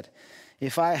instead.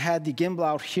 If I had the gimbal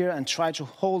out here and tried to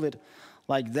hold it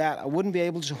like that, I wouldn't be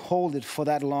able to hold it for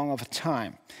that long of a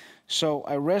time. So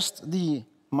I rest the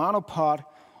monopod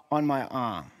on my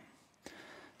arm.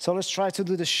 So let's try to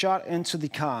do the shot into the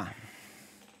car.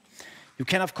 You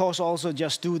can, of course, also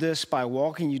just do this by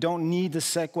walking. You don't need the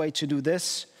Segway to do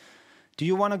this. Do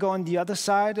you want to go on the other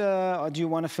side, or do you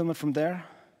want to film it from there?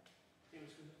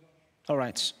 All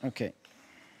right, okay.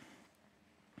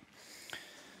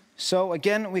 So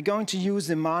again, we're going to use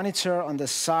the monitor on the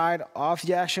side of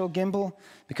the actual gimbal,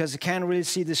 because you can't really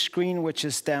see the screen, which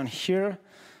is down here.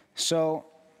 So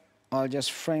I'll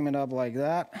just frame it up like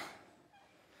that.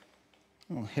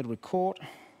 I'll hit record,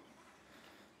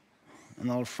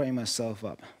 and I'll frame myself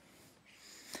up.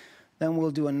 Then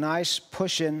we'll do a nice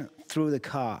push-in through the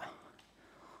car.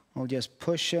 We'll just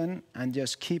push in and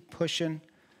just keep pushing,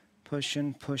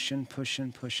 pushing, pushing,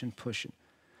 pushing, pushing, pushing.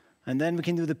 And then we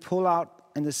can do the pull-out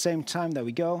in the same time that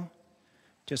we go.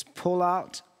 Just pull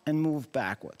out and move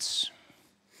backwards.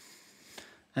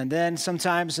 And then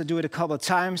sometimes I do it a couple of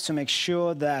times to make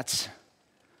sure that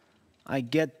I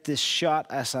get this shot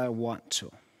as I want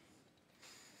to.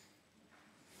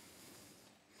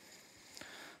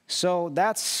 So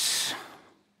that's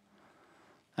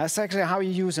actually how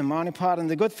you use a monopod. And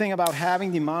the good thing about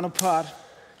having the monopod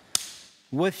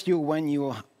with you when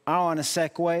you are on a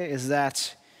Segway is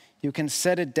that you can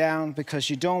set it down, because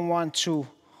you don't want to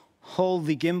hold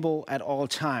the gimbal at all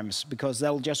times, because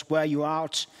that'll just wear you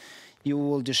out. You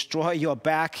will destroy your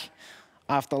back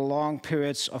after long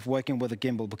periods of working with a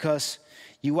gimbal, because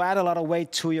you add a lot of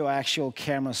weight to your actual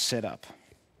camera setup.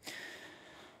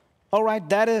 All right,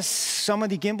 that is some of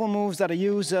the gimbal moves that I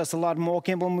use. There's a lot more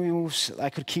gimbal moves.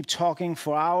 I could keep talking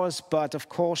for hours, but of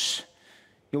course,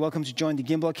 you're welcome to join the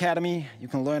Gimbal Academy. You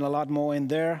can learn a lot more in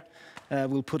there.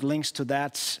 We'll put links to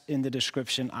that in the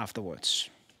description afterwards.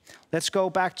 Let's go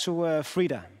back to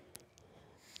Frida.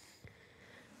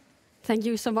 Thank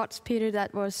you so much, Peter.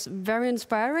 That was very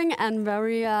inspiring and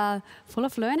very full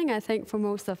of learning, I think, for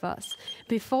most of us.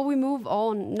 Before we move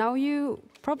on, now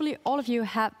probably all of you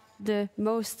have the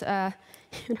most, have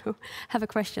a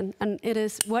question, and it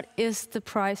is, what is the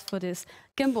price for this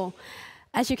gimbal?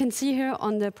 As you can see here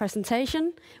on the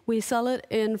presentation, we sell it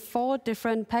in 4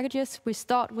 different packages. We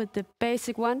start with the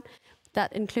basic one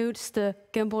that includes the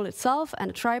gimbal itself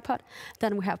and a tripod.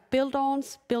 Then we have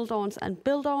build-ons, build-ons, and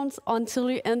build-ons until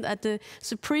we end at the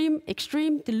Supreme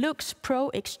Extreme Deluxe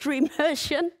Pro Extreme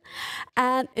version.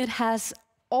 And it has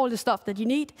all the stuff that you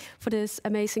need for this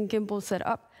amazing gimbal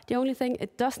setup. The only thing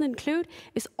it doesn't include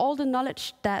is all the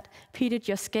knowledge that Peter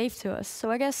just gave to us. So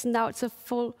I guess now it's a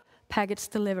full package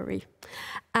delivery.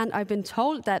 And I've been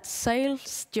told that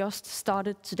sales just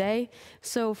started today.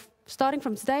 So starting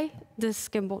from today, this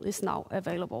gimbal is now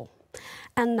available.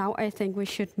 And now I think we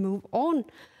should move on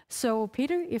So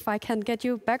Peter, if I can get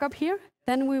you back up here,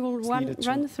 then we will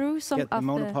run through some get of the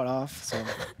monopod off. So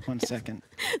 1 second.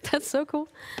 That's so cool.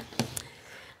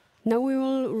 Now we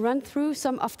will run through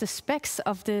some of the specs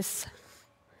of this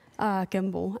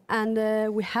gimbal.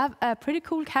 And we have a pretty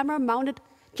cool camera mounted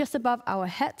just above our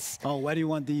heads. Oh, where do you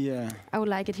want the... I would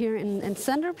like it here in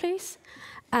center, please.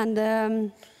 And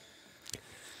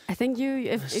I think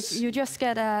if you just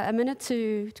get a minute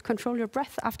to control your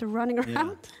breath after running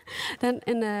around, then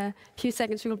in a few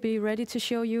seconds we'll be ready to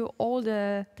show you all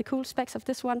the cool specs of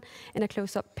this one in a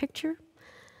close-up picture.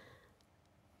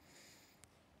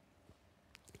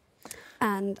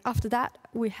 And after that,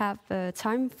 we have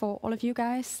time for all of you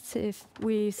guys. If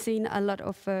we've seen a lot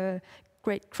of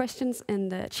great questions in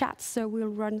the chat, so we'll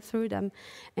run through them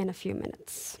in a few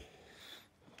minutes.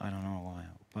 I don't know why,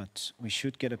 but we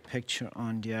should get a picture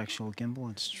on the actual gimbal.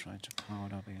 Let's try to power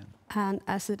it up again. And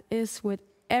as it is with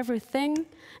everything,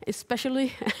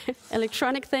 especially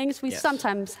electronic things, we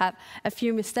sometimes have a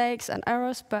few mistakes and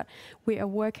errors, but we are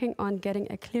working on getting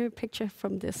a clear picture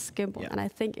from this gimbal. And I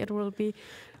think it will be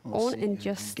on in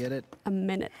just a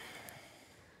minute.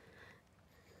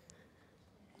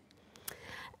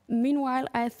 Meanwhile,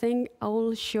 I think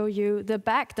I'll show you the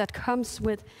bag that comes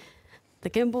with the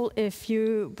gimbal if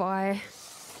you buy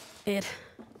it.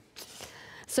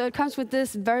 So it comes with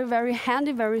this very, very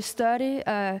handy, very sturdy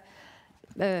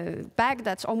bag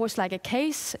that's almost like a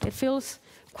case. It feels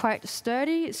quite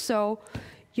sturdy, so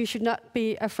you should not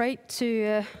be afraid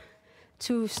to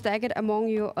stack it among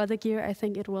your other gear. I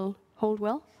think it will hold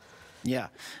well. Yeah.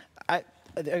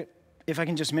 If I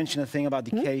can just mention a thing about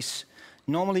the case.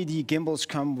 Normally the gimbals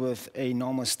come with a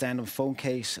normal standard phone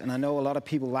case, and I know a lot of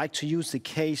people like to use the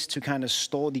case to kind of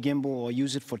store the gimbal or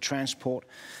use it for transport.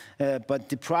 But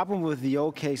the problem with the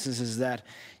old cases is that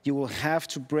you will have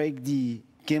to break the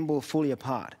gimbal fully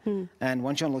apart. And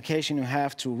once you're on location, you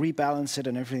have to rebalance it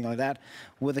and everything like that.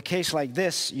 With a case like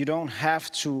this, you don't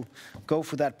have to go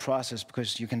through that process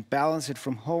because you can balance it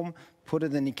from home, put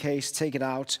it in the case, take it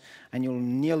out, and you'll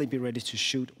nearly be ready to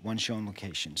shoot once you're on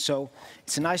location. So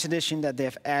it's a nice addition that they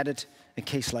have added a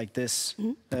case like this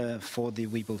for the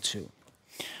Weebill 2.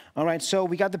 All right, so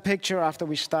we got the picture after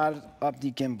we started up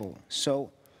the gimbal.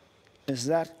 So is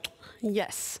that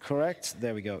correct?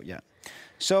 There we go, yeah.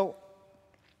 So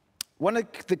one of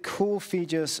the cool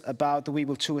features about the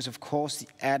Weebill 2 is, of course, the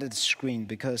added screen,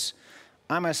 because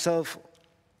I myself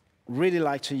really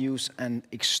like to use an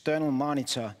external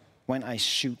monitor when I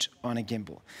shoot on a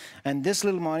gimbal. And this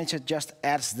little monitor just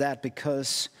adds that,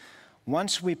 because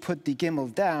once we put the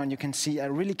gimbal down, you can see I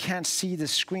really can't see the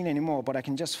screen anymore, but I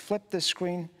can just flip the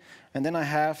screen, and then I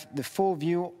have the full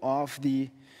view of the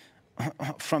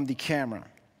from the camera.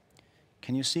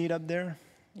 Can you see it up there?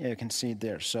 Yeah, you can see it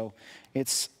there. So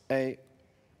it's a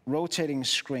rotating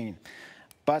screen.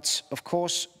 But of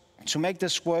course, to make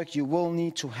this work, you will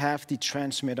need to have the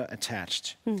transmitter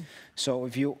attached. So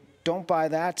if you don't buy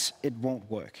that, it won't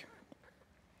work.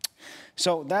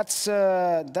 So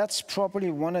that's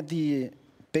probably one of the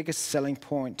biggest selling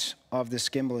point of this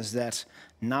gimbal, is that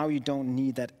now you don't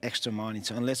need that extra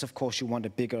monitor, unless of course you want a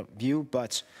bigger view,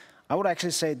 but I would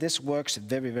actually say this works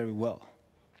very, very well.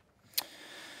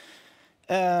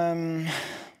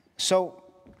 So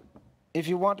if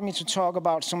you want me to talk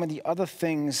about some of the other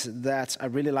things that I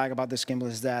really like about this gimbal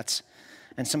is that,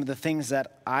 and some of the things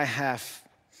that I have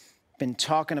been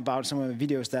talking about, some of the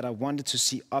videos that I wanted to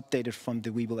see updated from the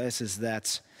Weebill S, is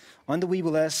that on the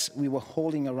Weebill S, we were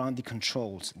holding around the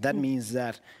controls. That means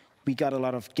that we got a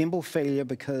lot of gimbal failure,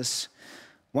 because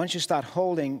once you start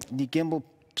holding, the gimbal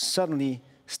suddenly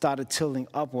started tilting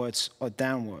upwards or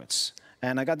downwards.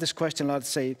 And I got this question a lot,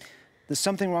 say, there's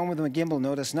something wrong with the gimbal.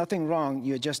 No, there's nothing wrong.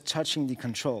 You're just touching the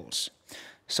controls.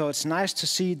 So it's nice to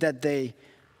see that they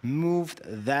moved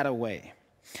that away.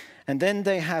 And then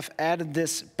they have added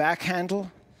this back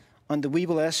handle. On the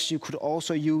Weebill S, you could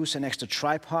also use an extra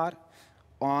tripod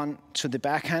on to the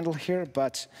back handle here,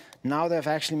 but now they've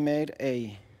actually made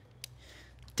a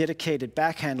dedicated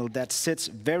back handle that sits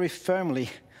very firmly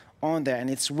on there, and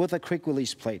it's with a quick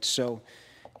release plate. So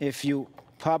if you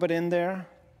pop it in there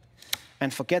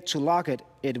and forget to lock it,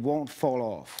 it won't fall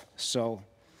off. So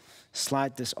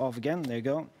slide this off again. There you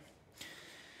go.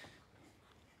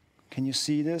 Can you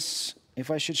see this? If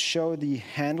I should show the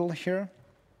handle here,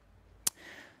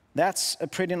 that's a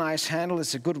pretty nice handle.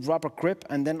 It's a good rubber grip.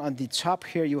 And then on the top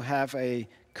here, you have a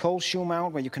cold shoe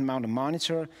mount where you can mount a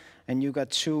monitor. And you got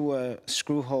two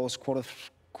screw holes, quarter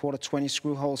 20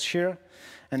 screw holes here.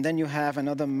 And then you have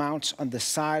another mount on the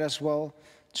side as well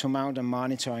to mount a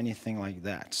monitor or anything like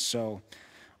that. So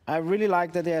I really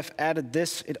like that they have added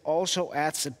this. It also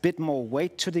adds a bit more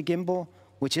weight to the gimbal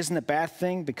which isn't a bad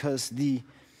thing because the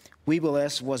Weeble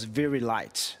S was very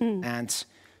light. And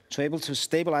to be able to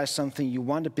stabilize something, you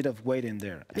want a bit of weight in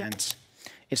there. Yeah. And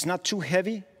it's not too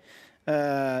heavy.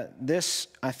 This,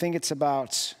 I think it's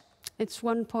about... It's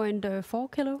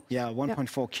 1.4 kilos. Yeah,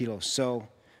 1.4 kilos, so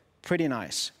pretty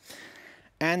nice.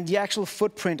 And the actual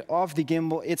footprint of the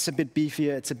gimbal, it's a bit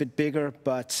beefier, it's a bit bigger,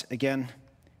 but again,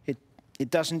 it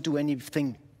doesn't do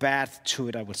anything bad to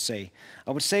it, I would say.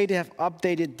 I would say they have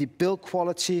updated the build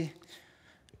quality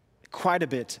quite a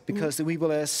bit, because the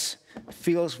Weeble S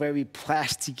feels very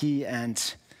plasticky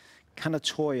and kind of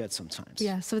toy at sometimes.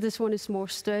 Yeah, so this one is more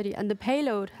sturdy, and the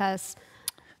payload has...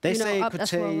 They say it up could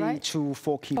as take well, right? to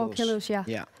 4 kilos. 4 kilos, yeah.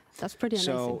 Yeah. That's pretty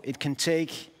amazing. So it can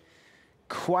take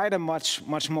quite a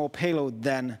much more payload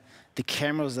than the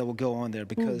cameras that will go on there,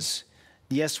 because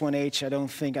the S1H,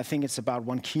 I think it's about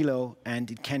 1 kilo, and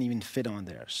it can't even fit on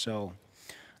there. So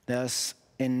there's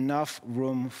enough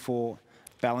room for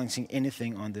balancing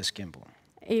anything on this gimbal.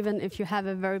 Even if you have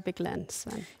a very big lens.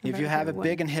 If you have a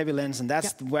big and heavy lens, and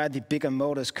that's where the bigger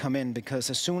motors come in,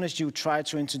 because as soon as you try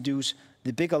to introduce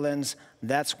the bigger lens,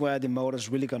 that's where the motor's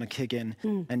really going to kick in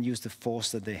and use the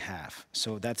force that they have.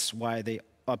 So that's why they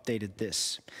updated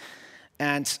this.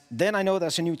 And then I know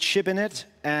there's a new chip in it,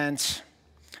 and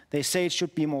they say it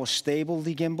should be more stable,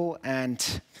 the gimbal,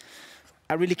 and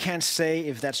I really can't say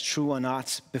if that's true or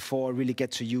not before I really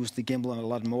get to use the gimbal a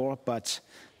lot more, but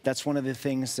that's one of the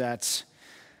things that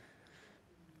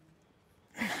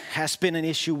has been an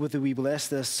issue with the Weeble S.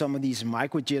 There's some of these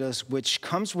micro jitters, which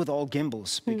comes with all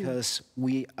gimbals, because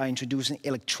we are introducing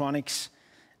electronics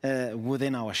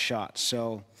within our shot.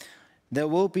 So there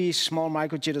will be small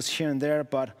micro jitters here and there,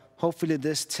 but hopefully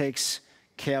this takes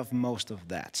care of most of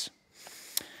that.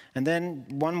 And then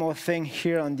one more thing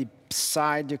here on the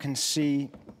side, you can see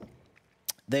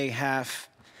they have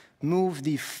moved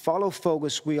the follow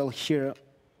focus wheel here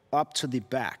up to the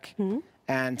back.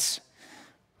 And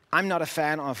I'm not a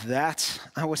fan of that,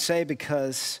 I would say,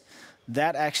 because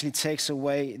that actually takes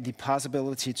away the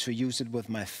possibility to use it with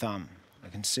my thumb.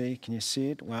 Can you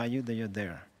see it? Where are you? There, you're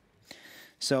there.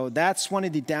 So that's one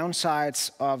of the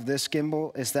downsides of this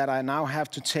gimbal, is that I now have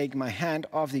to take my hand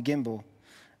off the gimbal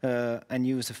and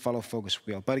use the follow focus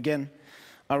wheel. But again,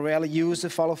 I rarely use the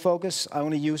follow focus. I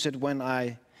only use it when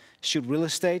I shoot real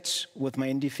estate with my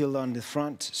indie fielder on the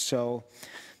front. So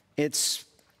it's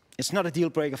not a deal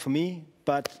breaker for me,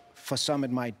 but for some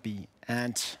it might be.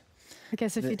 And I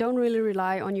guess if you don't really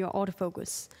rely on your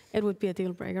autofocus, it would be a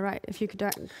deal breaker, right? If you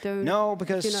don't, no,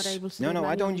 because you're not able to no,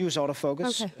 I don't use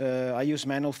autofocus. Okay. I use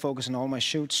manual focus in all my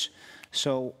shoots.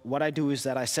 So what I do is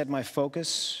that I set my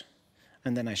focus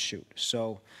and then I shoot.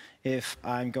 So if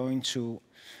I'm going to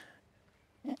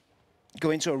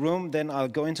go into a room, then I'll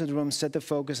go into the room, set the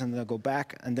focus, and then I'll go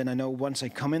back, and then I know once I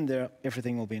come in there,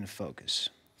 everything will be in focus.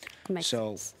 Makes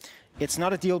sense. It's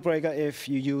not a deal breaker if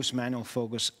you use manual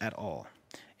focus at all.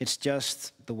 It's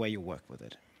just the way you work with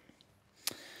it.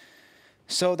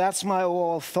 So that's my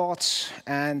overall thoughts,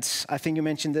 and I think you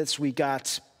mentioned this, we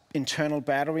got internal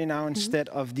battery now instead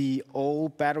of the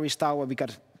old battery style where we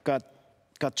got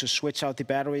to switch out the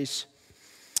batteries.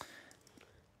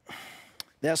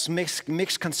 There's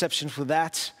mixed conceptions for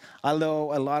that.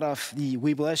 Although a lot of the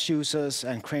Weeble S users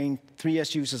and Crane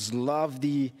 3S users love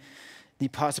the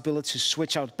possibility to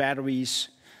switch out batteries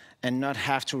and not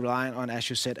have to rely on, as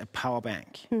you said, a power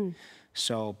bank.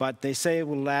 So, but they say it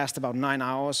will last about 9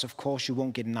 hours. Of course, you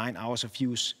won't get 9 hours of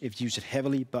use if you use it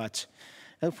heavily, but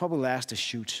it'll probably last a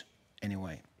shoot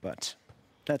anyway. But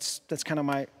that's kind of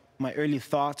my early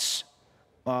thoughts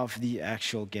of the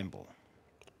actual gimbal.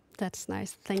 That's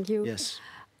nice, thank you. Yes.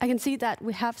 I can see that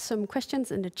we have some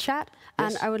questions in the chat,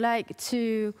 and Yes. I would like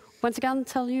to once again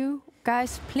tell you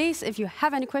guys, please, if you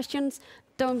have any questions,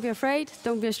 don't be afraid,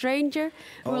 don't be a stranger.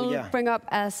 We'll bring up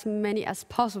as many as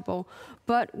possible.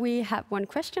 But we have one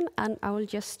question, and I will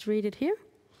just read it here.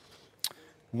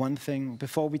 One thing,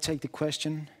 before we take the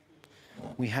question,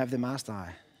 we have the master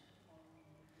eye.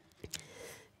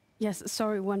 Yes,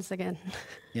 sorry, once again.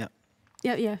 Yeah.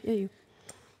 Yeah, you.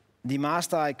 The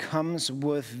master eye comes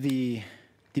with the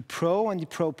Pro and the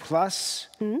Pro Plus.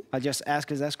 I'll just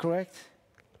ask, is that correct?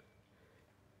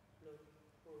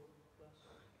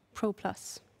 Pro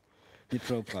Plus. The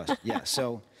Pro Plus, yeah.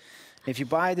 So if you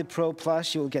buy the Pro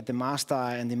Plus, you'll get the master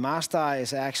eye, and the master eye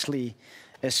is actually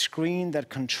a screen that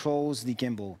controls the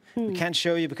gimbal. We can't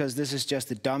show you because this is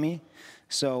just a dummy.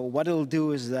 So what it'll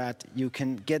do is that you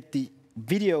can get the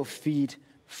video feed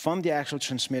from the actual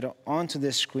transmitter onto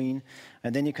this screen,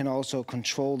 and then you can also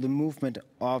control the movement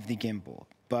of the gimbal.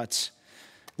 But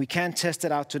we can't test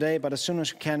it out today, but as soon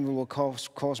as we can, we will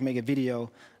of course make a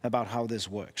video about how this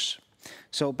works.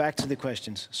 So back to the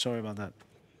questions. Sorry about that.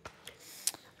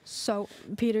 So,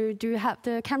 Peter, do you have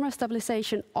the camera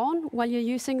stabilization on while you're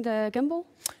using the gimbal?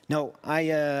 No,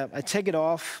 I take it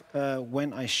off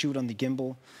when I shoot on the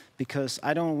gimbal because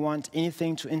I don't want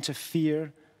anything to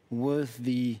interfere with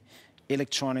the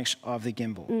electronics of the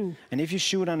gimbal. And if you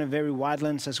shoot on a very wide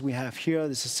lens as we have here,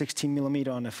 this is 16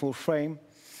 millimeter on a full frame,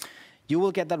 you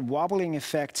will get that wobbling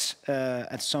effect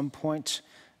at some point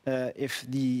if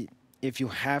you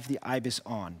have the IBIS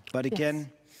on. But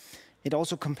again, it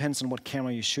also depends on what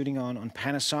camera you're shooting on. On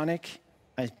Panasonic,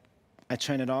 I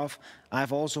turn it off.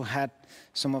 I've also had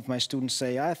some of my students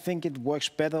say, I think it works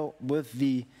better with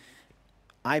the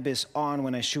IBIS on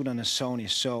when I shoot on a Sony.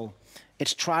 So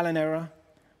it's trial and error,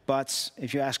 but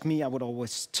if you ask me, I would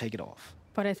always take it off.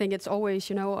 But I think it's always,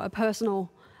 you know, a personal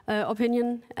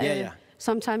opinion. Yeah.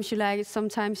 Sometimes you like it,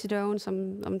 sometimes you don't.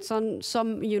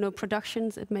 Some you know,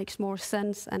 productions, it makes more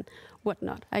sense and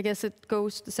whatnot. I guess it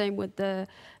goes the same with the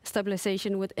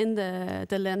stabilization within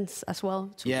the lens as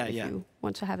well, too, if you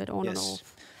want to have it on and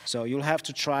off. So you'll have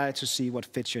to try to see what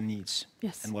fits your needs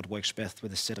and what works best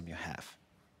with the setup you have.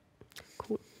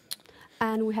 Cool.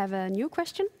 And we have a new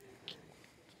question.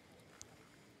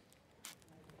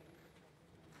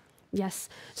 Yes,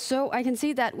 so I can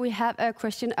see that we have a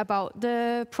question about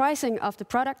the pricing of the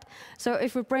product. So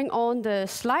if we bring on the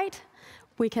slide,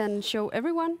 we can show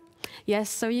everyone. Yes,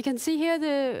 so you can see here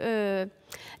the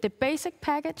basic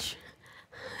package.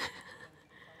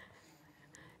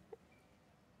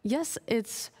 Yes,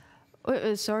 it's,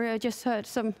 sorry, I just heard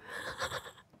some.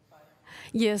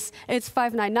 Yes, it's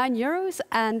 599 euros,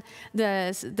 and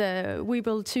the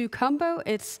Weebill 2 combo,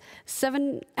 it's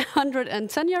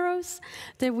 710 euros.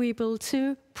 The Weebill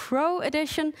 2 Pro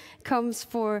edition comes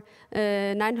for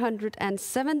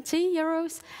 970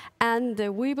 euros, and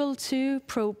the Weebill 2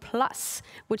 Pro Plus,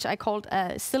 which I called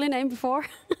a silly name before,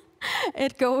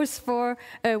 it goes for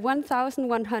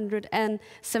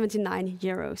 1,179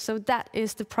 euros. So that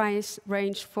is the price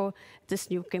range for this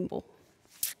new gimbal.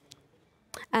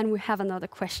 And we have another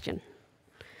question.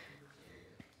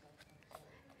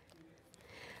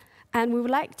 And we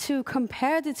would like to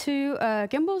compare the two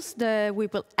gimbals, the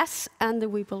Weebill S and the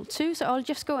Weebill 2. So I'll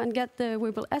just go and get the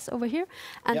Weebill S over here,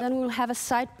 and then we'll have a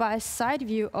side-by-side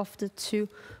view of the two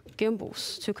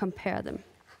gimbals to compare them.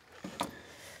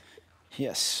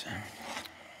 Yes.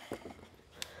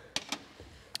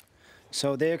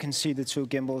 So there you can see the two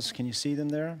gimbals. Can you see them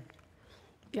there?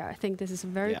 Yeah, I think this is a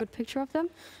very good picture of them.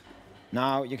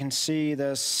 Now you can see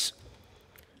there's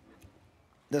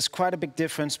quite a big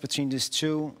difference between these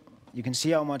two. You can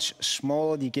see how much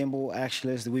smaller the gimbal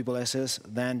actually is, the Weebill S is,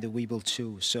 than the Weebill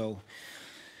 2. So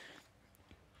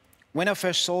when I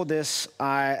first saw this,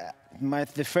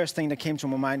 the first thing that came to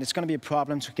my mind, it's going to be a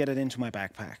problem to get it into my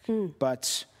backpack.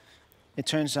 But it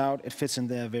turns out it fits in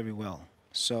there very well.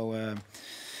 So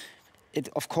it,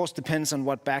 of course, depends on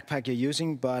what backpack you're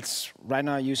using, but right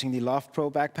now I'm using the Loft Pro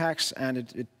backpacks,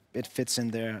 and it fits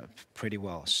in there pretty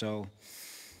well. So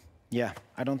yeah,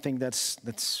 I don't think that's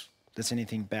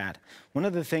anything bad. One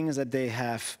of the things that they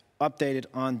have updated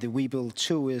on the Weebill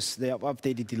 2 is they have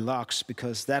updated the locks,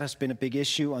 because that has been a big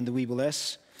issue on the Weebill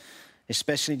S,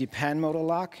 especially the pan motor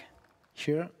lock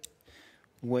here,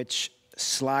 which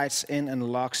slides in and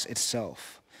locks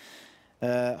itself.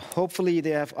 Hopefully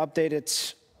they have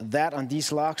updated that on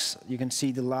these locks. You can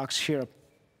see the locks here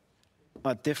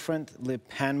are different. The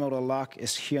pan motor lock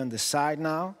is here on the side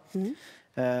now.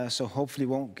 So hopefully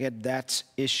we won't get that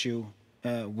issue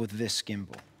with this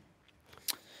gimbal.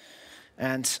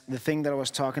 And the thing that I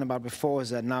was talking about before is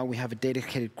that now we have a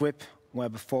dedicated grip, where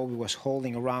before we was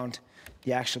holding around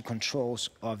the actual controls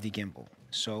of the gimbal.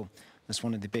 So that's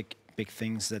one of the big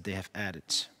things that they have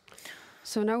added.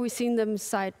 So now we've seen them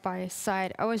side by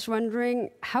side. I was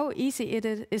wondering how easy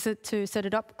is it to set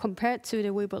it up compared to the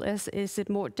Weebill S? Is it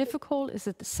more difficult? Is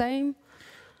it the same?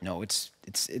 No, it's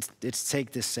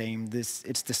take the same.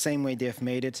 It's the same way they've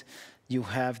made it. You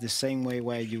have the same way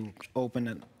where you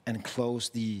open and close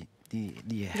the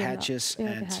hatches,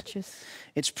 and the hatches.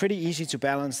 It's pretty easy to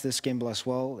balance this gimbal as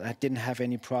well. I didn't have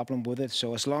any problem with it.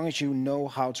 So as long as you know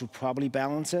how to properly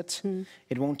balance it,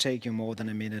 it won't take you more than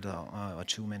a minute or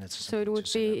 2 minutes. So it would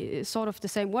be sort of the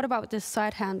same. What about this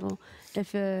side handle,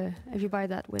 if you buy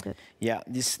that with it? Yeah,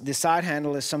 the side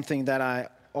handle is something that I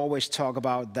always talk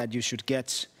about that you should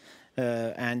get.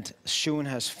 And Zhiyun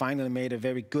has finally made a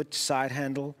very good side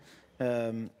handle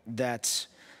that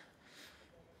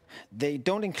they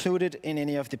don't include it in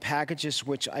any of the packages,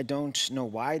 which I don't know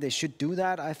why. They should do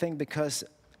that, I think, because,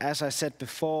 as I said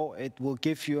before, it will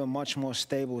give you a much more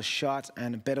stable shot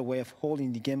and a better way of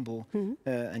holding the gimbal,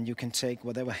 and you can take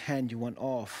whatever hand you want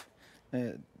off.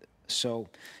 So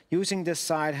using this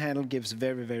side handle gives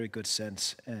very, very good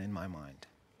sense in my mind.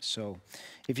 So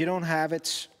if you don't have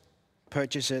it,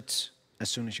 purchase it as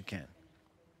soon as you can.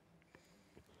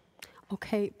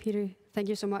 Okay, Peter, thank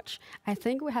you so much. I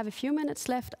think we have a few minutes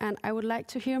left, and I would like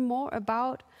to hear more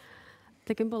about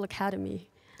the Gimbal Academy.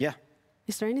 Yeah.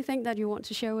 Is there anything that you want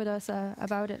to share with us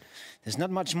about it? There's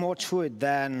not much more to it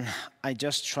than I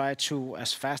just try to,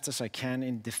 as fast as I can,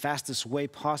 in the fastest way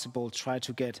possible, try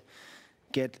to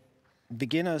get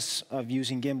beginners of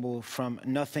using gimbal from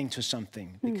nothing to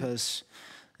something, because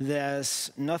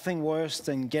there's nothing worse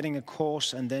than getting a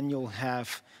course and then you'll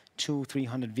have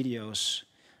 200-300 videos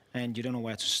and you don't know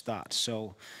where to start.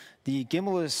 So the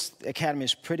Gimbal Academy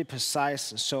is pretty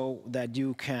precise so that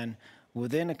you can,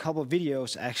 within a couple of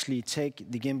videos, actually take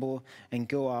the gimbal and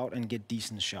go out and get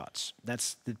decent shots.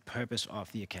 That's the purpose of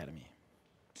the Academy.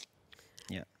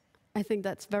 Yeah. I think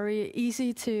that's very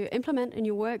easy to implement in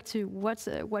your work, to watch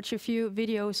a few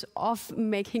videos of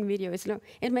making videos. You know,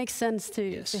 it makes sense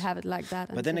to have it like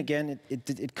that. But then again,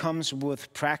 it comes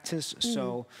with practice.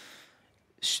 So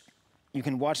you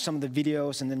can watch some of the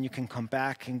videos and then you can come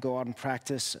back and go out and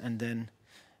practice and then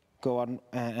go out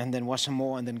and then watch some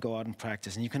more and then go out and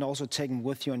practice. And you can also take them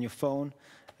with you on your phone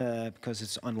because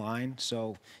it's online.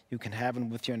 So you can have them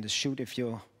with you on the shoot if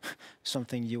you're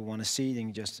something you want to see, then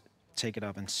you just take it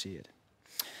up and see it.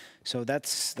 So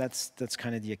that's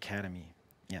kind of the Academy.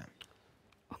 Yeah.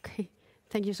 Okay.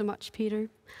 Thank you so much, Peter.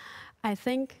 I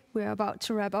think we're about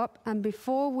to wrap up. And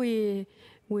before we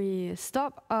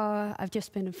stop, I've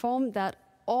just been informed that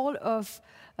all of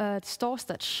the stores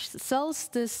that sells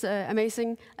this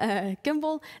amazing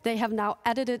gimbal, they have now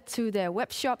added it to their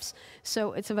web shops.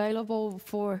 So it's available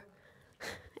for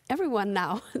everyone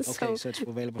now. Okay, so it's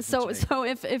available so today. So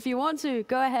if you want to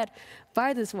go ahead,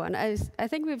 buy this one. I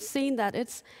think we've seen that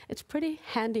it's pretty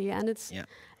handy and it's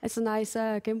a nice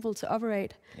gimbal to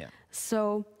operate. Yeah.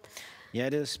 So yeah,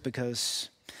 it is, because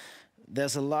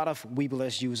there's a lot of Weeble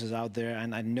S users out there,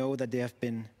 and I know that they have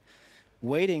been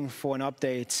waiting for an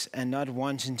update and not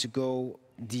wanting to go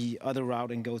the other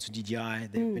route and go to DJI.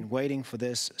 They've been waiting for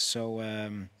this. So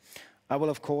I will,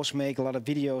 of course, make a lot of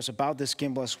videos about this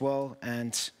gimbal as well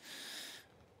and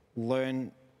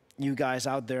learn you guys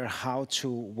out there how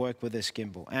to work with this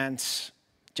gimbal. And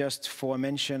just for a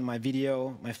mention, my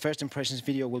first impressions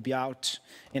video will be out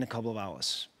in a couple of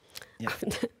hours. Yeah.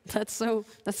 That's so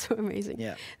amazing.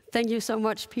 Yeah. Thank you so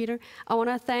much, Peter. I want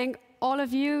to thank all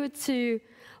of you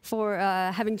for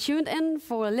having tuned in,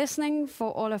 for listening,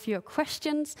 for all of your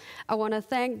questions. I want to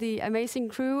thank the amazing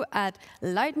crew at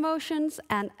Light Motions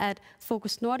and at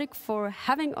Focus Nordic for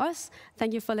having us.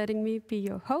 Thank you for letting me be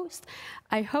your host.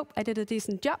 I hope I did a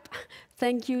decent job.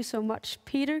 Thank you so much,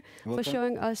 Peter, for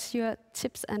showing us your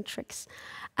tips and tricks.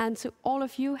 And to all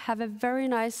of you, have a very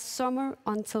nice summer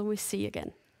until we see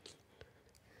again.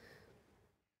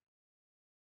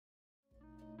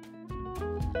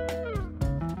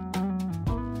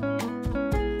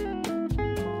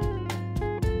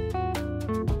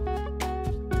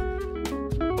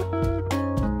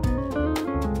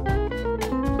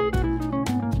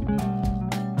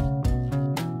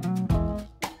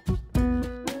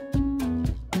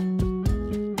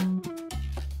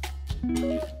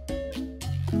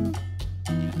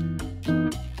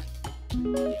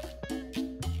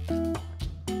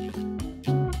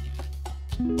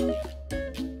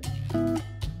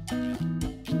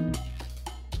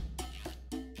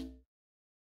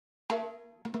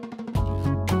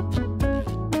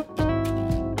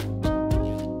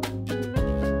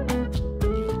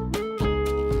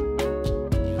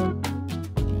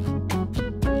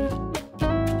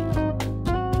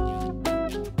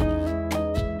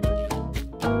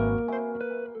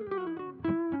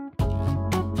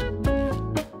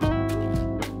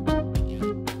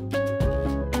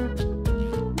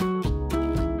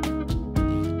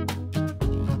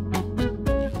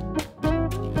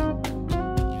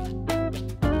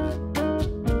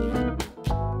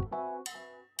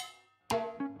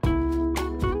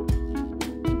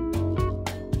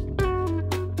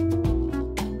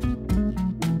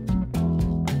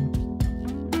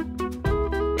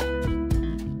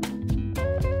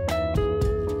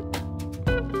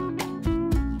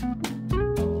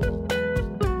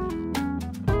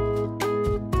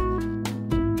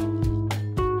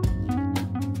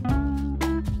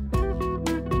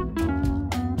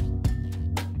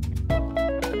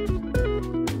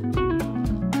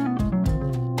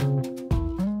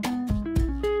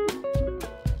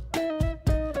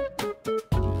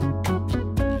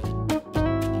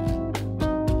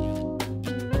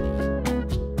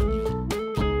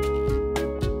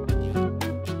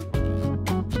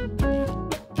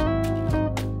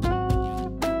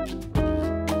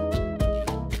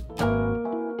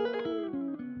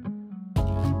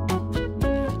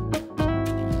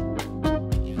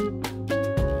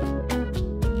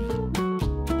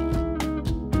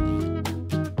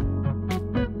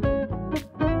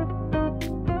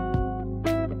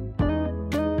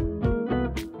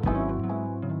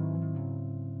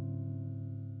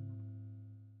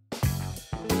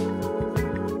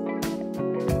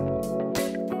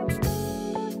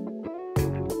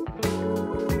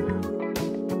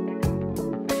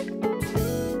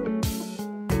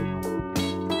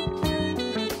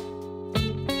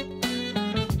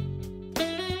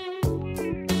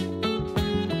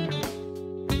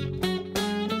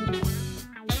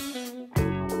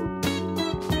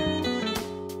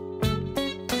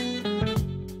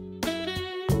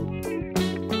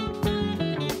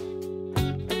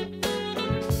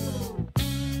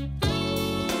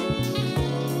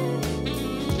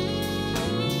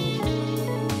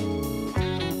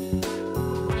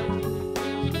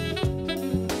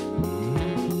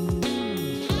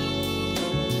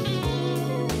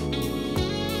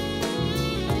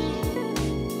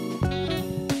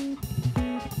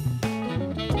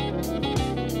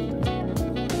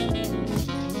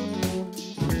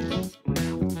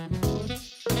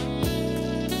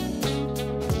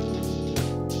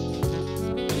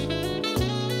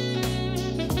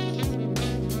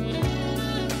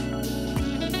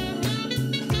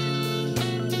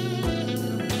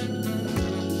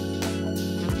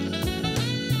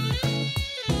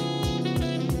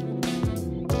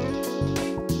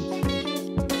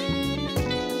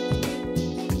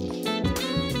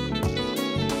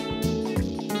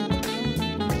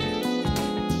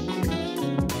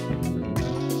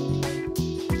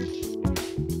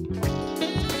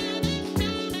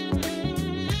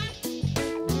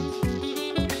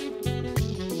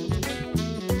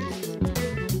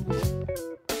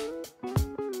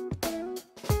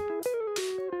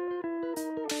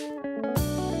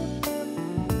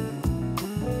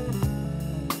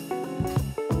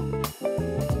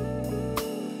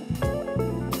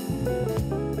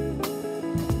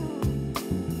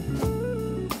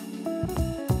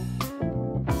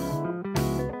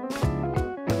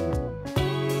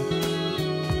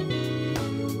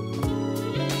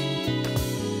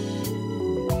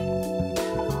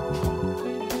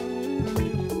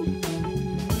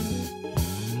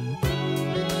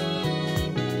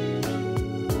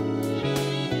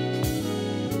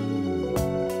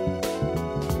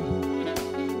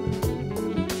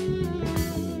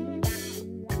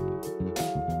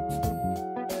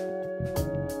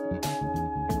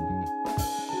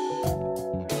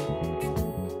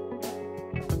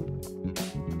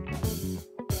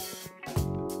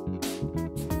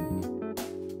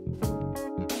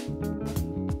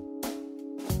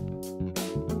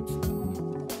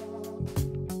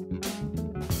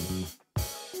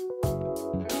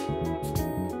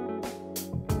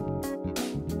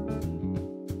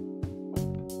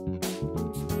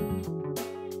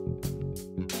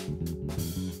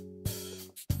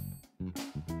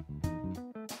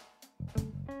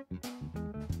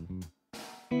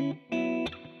 off.